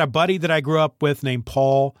 I had a buddy that I grew up with named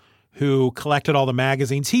Paul who collected all the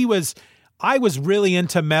magazines. I was really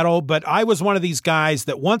into metal, but I was one of these guys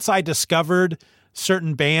that once I discovered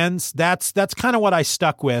certain bands, that's kind of what I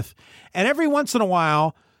stuck with. And every once in a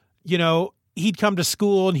while, he'd come to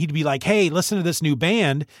school and he'd be like, "Hey, listen to this new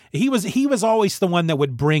band." He was always the one that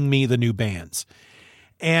would bring me the new bands.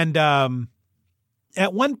 And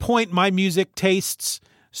at one point, my music tastes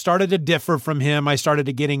started to differ from him. I started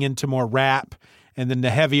to getting into more rap, and then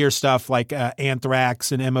the heavier stuff like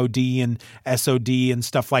Anthrax and MOD and SOD and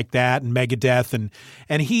stuff like that, and Megadeth,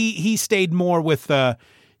 and he stayed more with the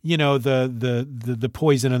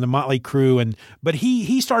Poison and the Motley Crue, but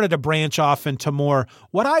he started to branch off into more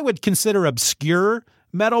what I would consider obscure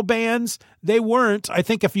metal bands. They weren't. I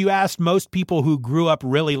think if you asked most people who grew up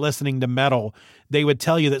really listening to metal, they would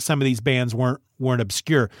tell you that some of these bands weren't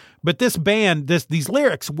obscure. But this band, these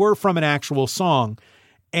lyrics were from an actual song,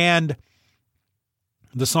 and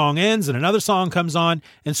the song ends and another song comes on.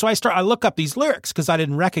 And so I look up these lyrics because I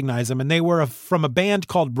didn't recognize them. And they were from a band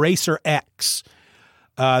called Racer X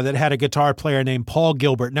that had a guitar player named Paul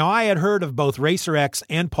Gilbert. Now, I had heard of both Racer X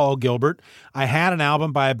and Paul Gilbert. I had an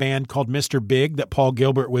album by a band called Mr. Big that Paul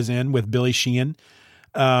Gilbert was in with Billy Sheehan.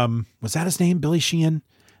 Was that his name, Billy Sheehan?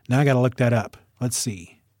 Now I got to look that up. Let's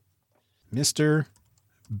see. Mr.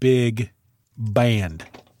 Big Band.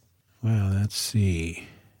 Well, let's see.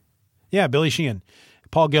 Yeah, Billy Sheehan.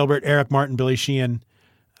 Paul Gilbert, Eric Martin, Billy Sheehan,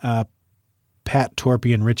 Pat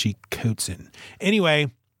Torpey, and Richie Kotzen.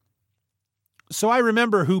 Anyway, so I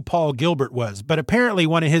remember who Paul Gilbert was, but apparently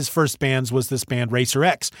one of his first bands was this band Racer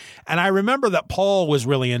X. And I remember that Paul was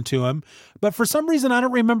really into him, but for some reason I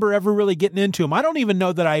don't remember ever really getting into him. I don't even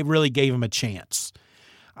know that I really gave him a chance.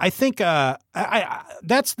 I think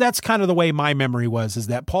that's kind of the way my memory was, is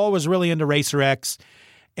that Paul was really into Racer X,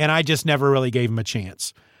 and I just never really gave him a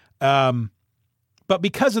chance. But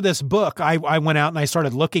because of this book, I went out and I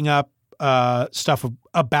started looking up stuff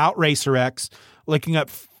about Racer X,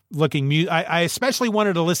 I especially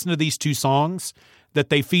wanted to listen to these two songs that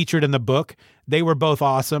they featured in the book. They were both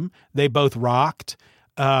awesome. They both rocked.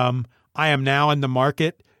 I am now in the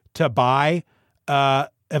market to buy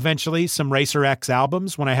eventually some Racer X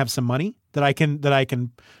albums when I have some money that I can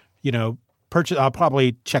purchase. I'll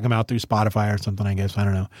probably check them out through Spotify or something, I guess. I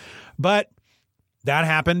don't know. But that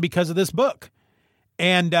happened because of this book.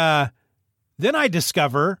 And then I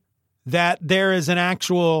discover that there is an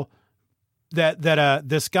actual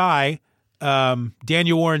this guy,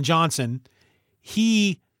 Daniel Warren Johnson,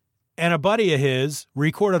 he and a buddy of his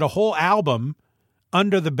recorded a whole album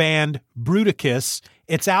under the band Bruticus.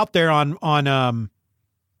 It's out there on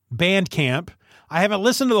Bandcamp. I haven't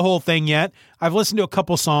listened to the whole thing yet. I've listened to a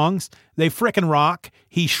couple songs. They frickin' rock.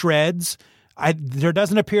 He shreds. There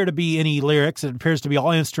doesn't appear to be any lyrics. It appears to be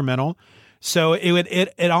all instrumental. So it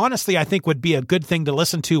honestly, I think, would be a good thing to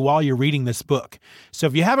listen to while you're reading this book. So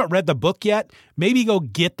if you haven't read the book yet, maybe go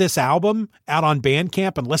get this album out on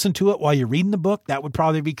Bandcamp and listen to it while you're reading the book. That would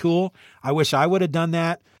probably be cool. I wish I would have done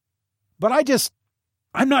that. But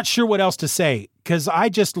I'm not sure what else to say because I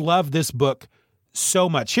just love this book so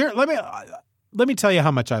much. Here, let me tell you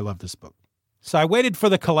how much I love this book. So I waited for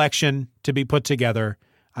the collection to be put together.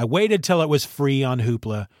 I waited till it was free on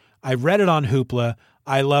Hoopla. I read it on Hoopla.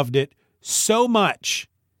 I loved it so much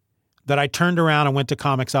that I turned around and went to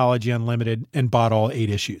Comixology Unlimited and bought all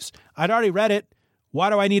 8 issues. I'd already read it.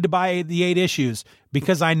 Why do I need to buy the 8 issues?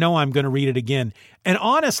 Because I know I'm going to read it again. And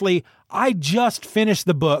honestly, I just finished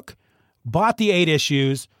the book, bought the 8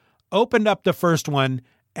 issues, opened up the first one,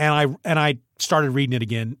 and I started reading it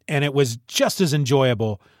again. And it was just as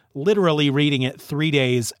enjoyable, literally reading it 3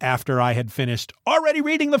 days after I had finished already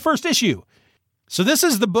reading the first issue. So this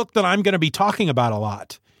is the book that I'm going to be talking about a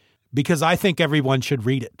lot, because I think everyone should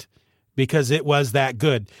read it because it was that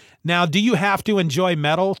good. Now, do you have to enjoy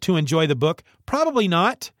metal to enjoy the book? Probably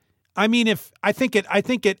not. I mean, I think it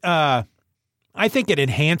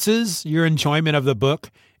enhances your enjoyment of the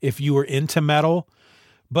book if you were into metal,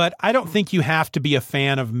 but I don't think you have to be a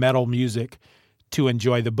fan of metal music to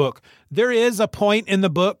enjoy the book. There is a point in the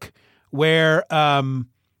book where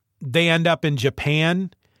they end up in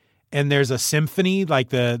Japan and there's a symphony, like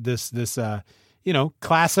this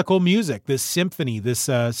classical music, this symphony, this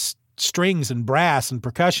strings and brass and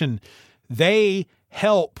percussion. They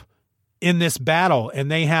help in this battle, and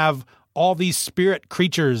they have all these spirit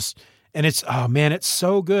creatures, and it's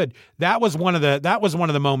so good. That was one of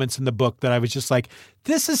the moments in the book that I was just like,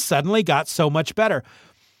 this has suddenly got so much better.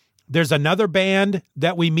 There's another band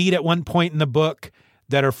that we meet at one point in the book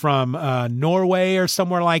that are from Norway or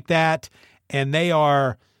somewhere like that, and they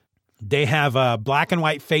have a black and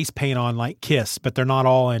white face paint on like Kiss, but they're not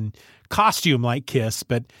all in costume like Kiss.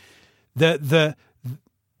 But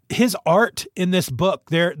his art in this book,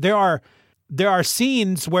 there are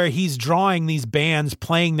scenes where he's drawing these bands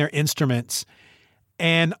playing their instruments,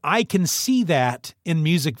 and I can see that in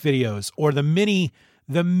music videos or the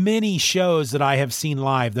many shows that I have seen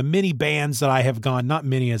live, the many bands that I have gone, not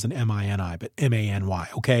many as an M-I-N-I, but M-A-N-Y.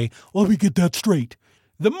 Okay. Let me get that straight.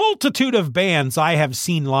 The multitude of bands I have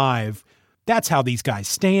seen live, that's how these guys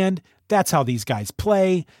stand. That's how these guys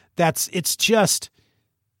play. It's just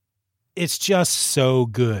so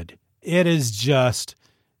good. It was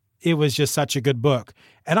just such a good book.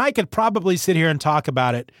 And I could probably sit here and talk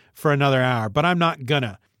about it for another hour, but I'm not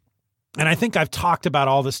gonna. And I think I've talked about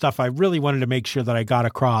all the stuff I really wanted to make sure that I got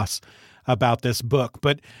across about this book.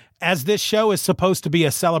 But as this show is supposed to be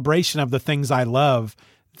a celebration of the things I love,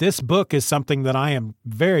 this book is something that I am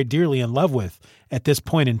very dearly in love with at this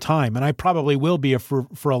point in time, and I probably will be for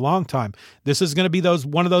a long time. This is going to be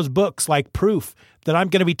one of those books like Proof that I'm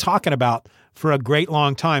going to be talking about for a great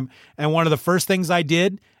long time. And one of the first things I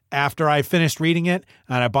did after I finished reading it,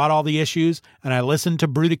 and I bought all the issues, and I listened to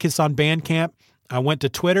Bruticus on Bandcamp, I went to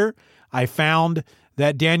Twitter. I found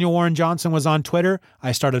that Daniel Warren Johnson was on Twitter.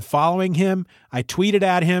 I started following him. I tweeted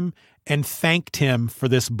at him and thanked him for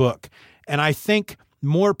this book. And I think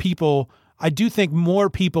more people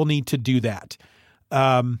need to do that.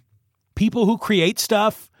 People who create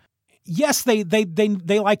stuff, yes, they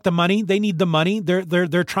like the money. They need the money.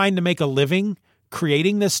 They're trying to make a living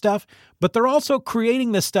creating this stuff, but they're also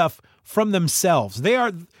creating this stuff from themselves.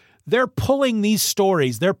 They're pulling these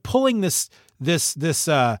stories. They're pulling this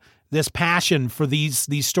passion for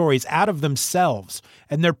these stories out of themselves,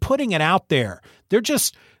 and they're putting it out there.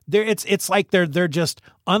 It's like they're just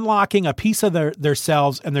unlocking a piece of their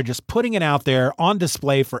selves, and they're just putting it out there on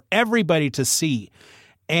display for everybody to see.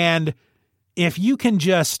 And if you can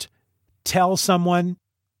just tell someone,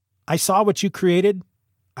 I saw what you created,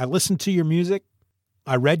 I listened to your music,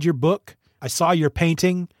 I read your book, I saw your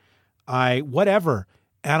painting, whatever,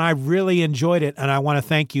 and I really enjoyed it, and I want to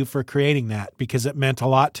thank you for creating that because it meant a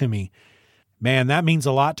lot to me. Man, that means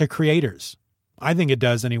a lot to creators. I think it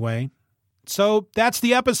does anyway. So that's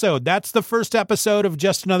the episode. That's the first episode of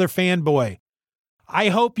Just Another Fanboy. I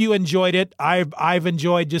hope you enjoyed it. I've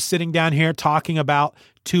enjoyed just sitting down here talking about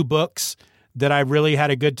 2 books that I really had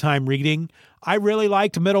a good time reading. I really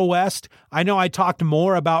liked Middle West. I know I talked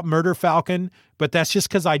more about Murder Falcon, but that's just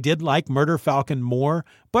because I did like Murder Falcon more.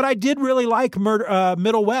 But I did really like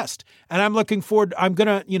Middle West, and I'm looking forward. I'm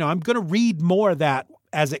gonna read more of that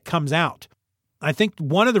as it comes out. I think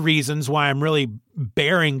one of the reasons why I'm really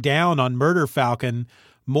bearing down on Murder Falcon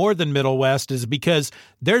more than Middle West is because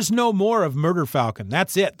there's no more of Murder Falcon.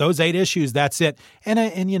 That's it. Those 8 issues, that's it.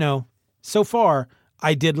 And you know, so far,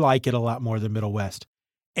 I did like it a lot more than Middle West.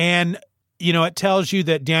 And, you know, it tells you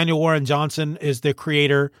that Daniel Warren Johnson is the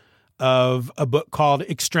creator of a book called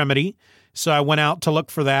Extremity. So I went out to look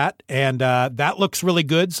for that, and that looks really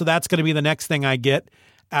good. So that's going to be the next thing I get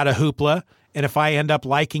out of Hoopla. And if I end up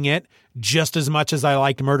liking it just as much as I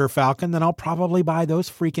liked Murder Falcon, then I'll probably buy those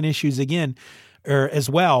freaking issues again as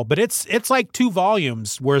well. But it's like 2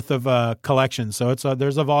 volumes worth of collection. So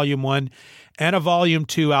there's a volume 1 and a volume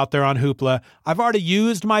 2 out there on Hoopla. I've already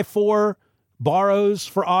used my 4 borrows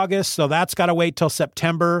for August, so that's got to wait till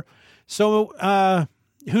September. So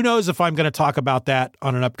who knows if I'm going to talk about that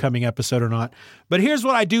on an upcoming episode or not. But here's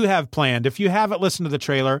what I do have planned. If you haven't listened to the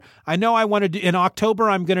trailer, I know I want to do, in October,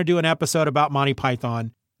 I'm going to do an episode about Monty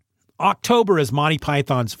Python. October is Monty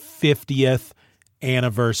Python's 50th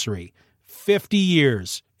anniversary. 50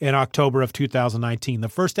 years in October of 2019. The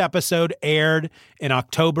first episode aired in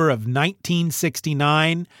October of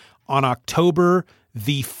 1969 on October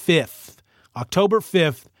the 5th. October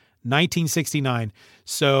 5th, 1969.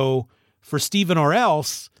 So for Stephen or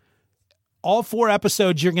Else, all 4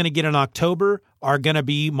 episodes you're going to get in October are going to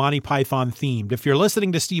be Monty Python themed. If you're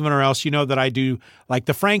listening to Stephen or Else, you know that I do like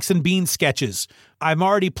the Franks and Beans sketches. I'm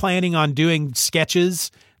already planning on doing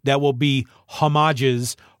sketches that will be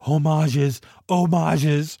homages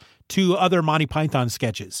to other Monty Python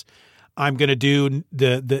sketches. I'm going to do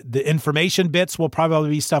the information bits will probably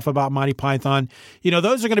be stuff about Monty Python. You know,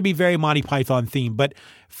 those are going to be very Monty Python themed. But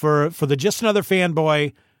for the Just Another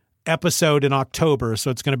Fanboy episode in October,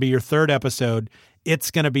 so it's going to be your 3rd episode,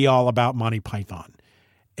 it's going to be all about Monty Python.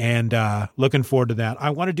 And looking forward to that. I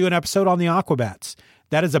want to do an episode on the Aquabats.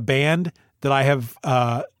 That is a band that I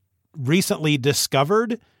have recently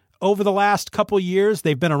discovered over the last couple years.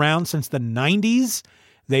 They've been around since the 90s.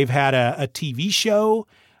 They've had a TV show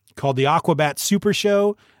called the Aquabat Super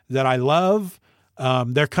Show that I love.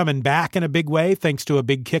 They're coming back in a big way thanks to a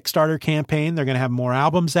big Kickstarter campaign. They're going to have more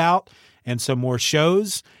albums out and some more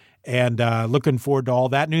shows, and looking forward to all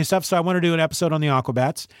that new stuff. So I want to do an episode on the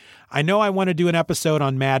Aquabats. I know I want to do an episode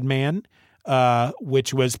on Madman,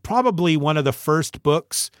 which was probably one of the first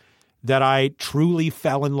books that I truly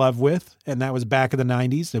fell in love with, and that was back in the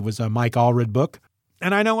 90s. It was a Mike Allred book.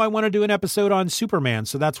 And I know I want to do an episode on Superman,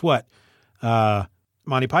 so that's what?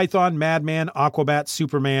 Monty Python, Madman, Aquabat,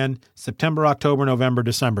 Superman, September, October, November,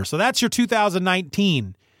 December. So that's your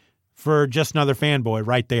 2019 for Just Another Fanboy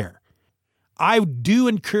right there. I do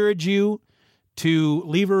encourage you to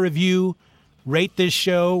leave a review, rate this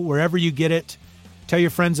show wherever you get it, tell your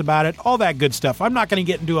friends about it, all that good stuff. I'm not going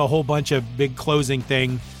to get into a whole bunch of big closing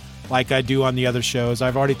thing like I do on the other shows.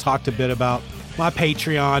 I've already talked a bit about my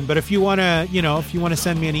Patreon, but if you want to,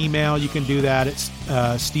 send me an email, you can do that. It's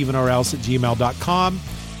StephenOrElse@gmail.com.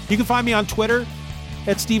 You can find me on Twitter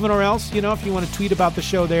at StephenOrElse. You know, if you want to tweet about the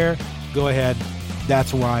show there, go ahead.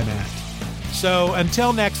 That's where I'm at. So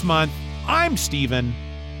until next month, I'm Stephen,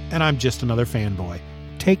 and I'm just another fanboy.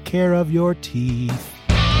 Take care of your teeth.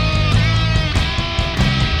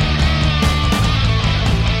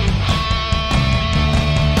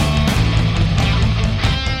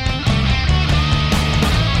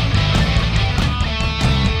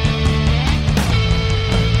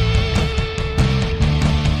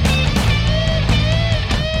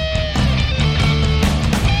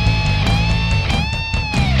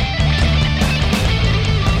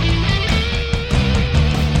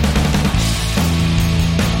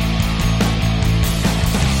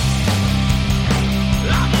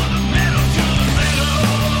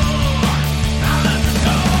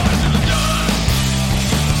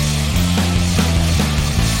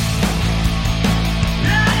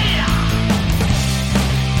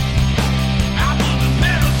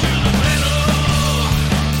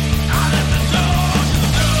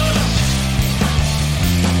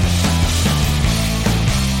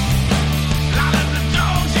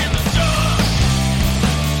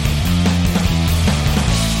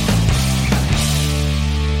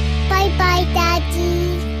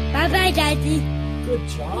 Good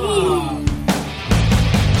job.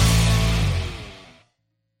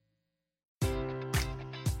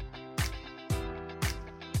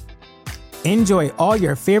 Enjoy all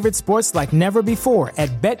your favorite sports like never before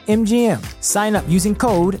at BetMGM. Sign up using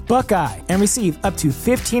code Buckeye and receive up to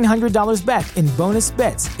 $1,500 back in bonus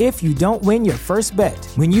bets if you don't win your first bet.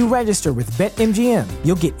 When you register with BetMGM,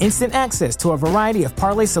 you'll get instant access to a variety of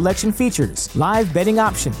parlay selection features, live betting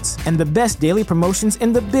options, and the best daily promotions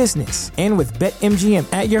in the business. And with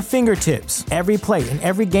BetMGM at your fingertips, every play and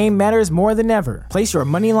every game matters more than ever. Place your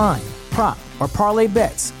money line, prop, or parlay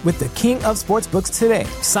bets with the king of sportsbooks today.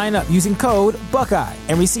 Sign up using code Buckeye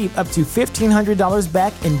and receive up to $1,500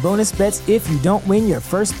 back in bonus bets if you don't win your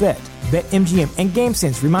first bet. BetMGM and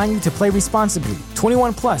GameSense remind you to play responsibly.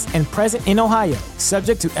 21 plus and present in Ohio,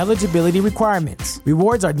 subject to eligibility requirements.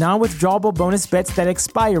 Rewards are non-withdrawable bonus bets that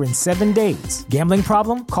expire in 7 days. Gambling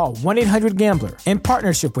problem? Call 1-800-GAMBLER. In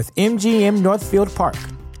partnership with MGM Northfield Park.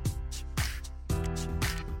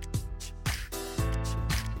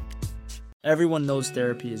 Everyone knows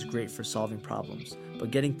therapy is great for solving problems, but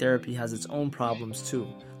getting therapy has its own problems too,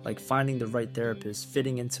 like finding the right therapist,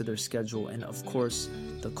 fitting into their schedule, and of course,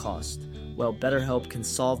 the cost. Well, BetterHelp can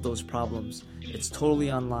solve those problems. It's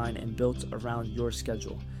totally online and built around your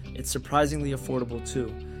schedule. It's surprisingly affordable too.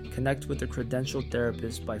 Connect with a credentialed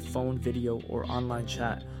therapist by phone, video, or online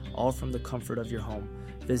chat, all from the comfort of your home.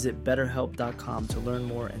 Visit BetterHelp.com to learn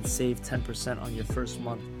more and save 10% on your first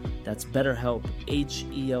month. That's BetterHelp,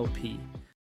 H-E-L-P.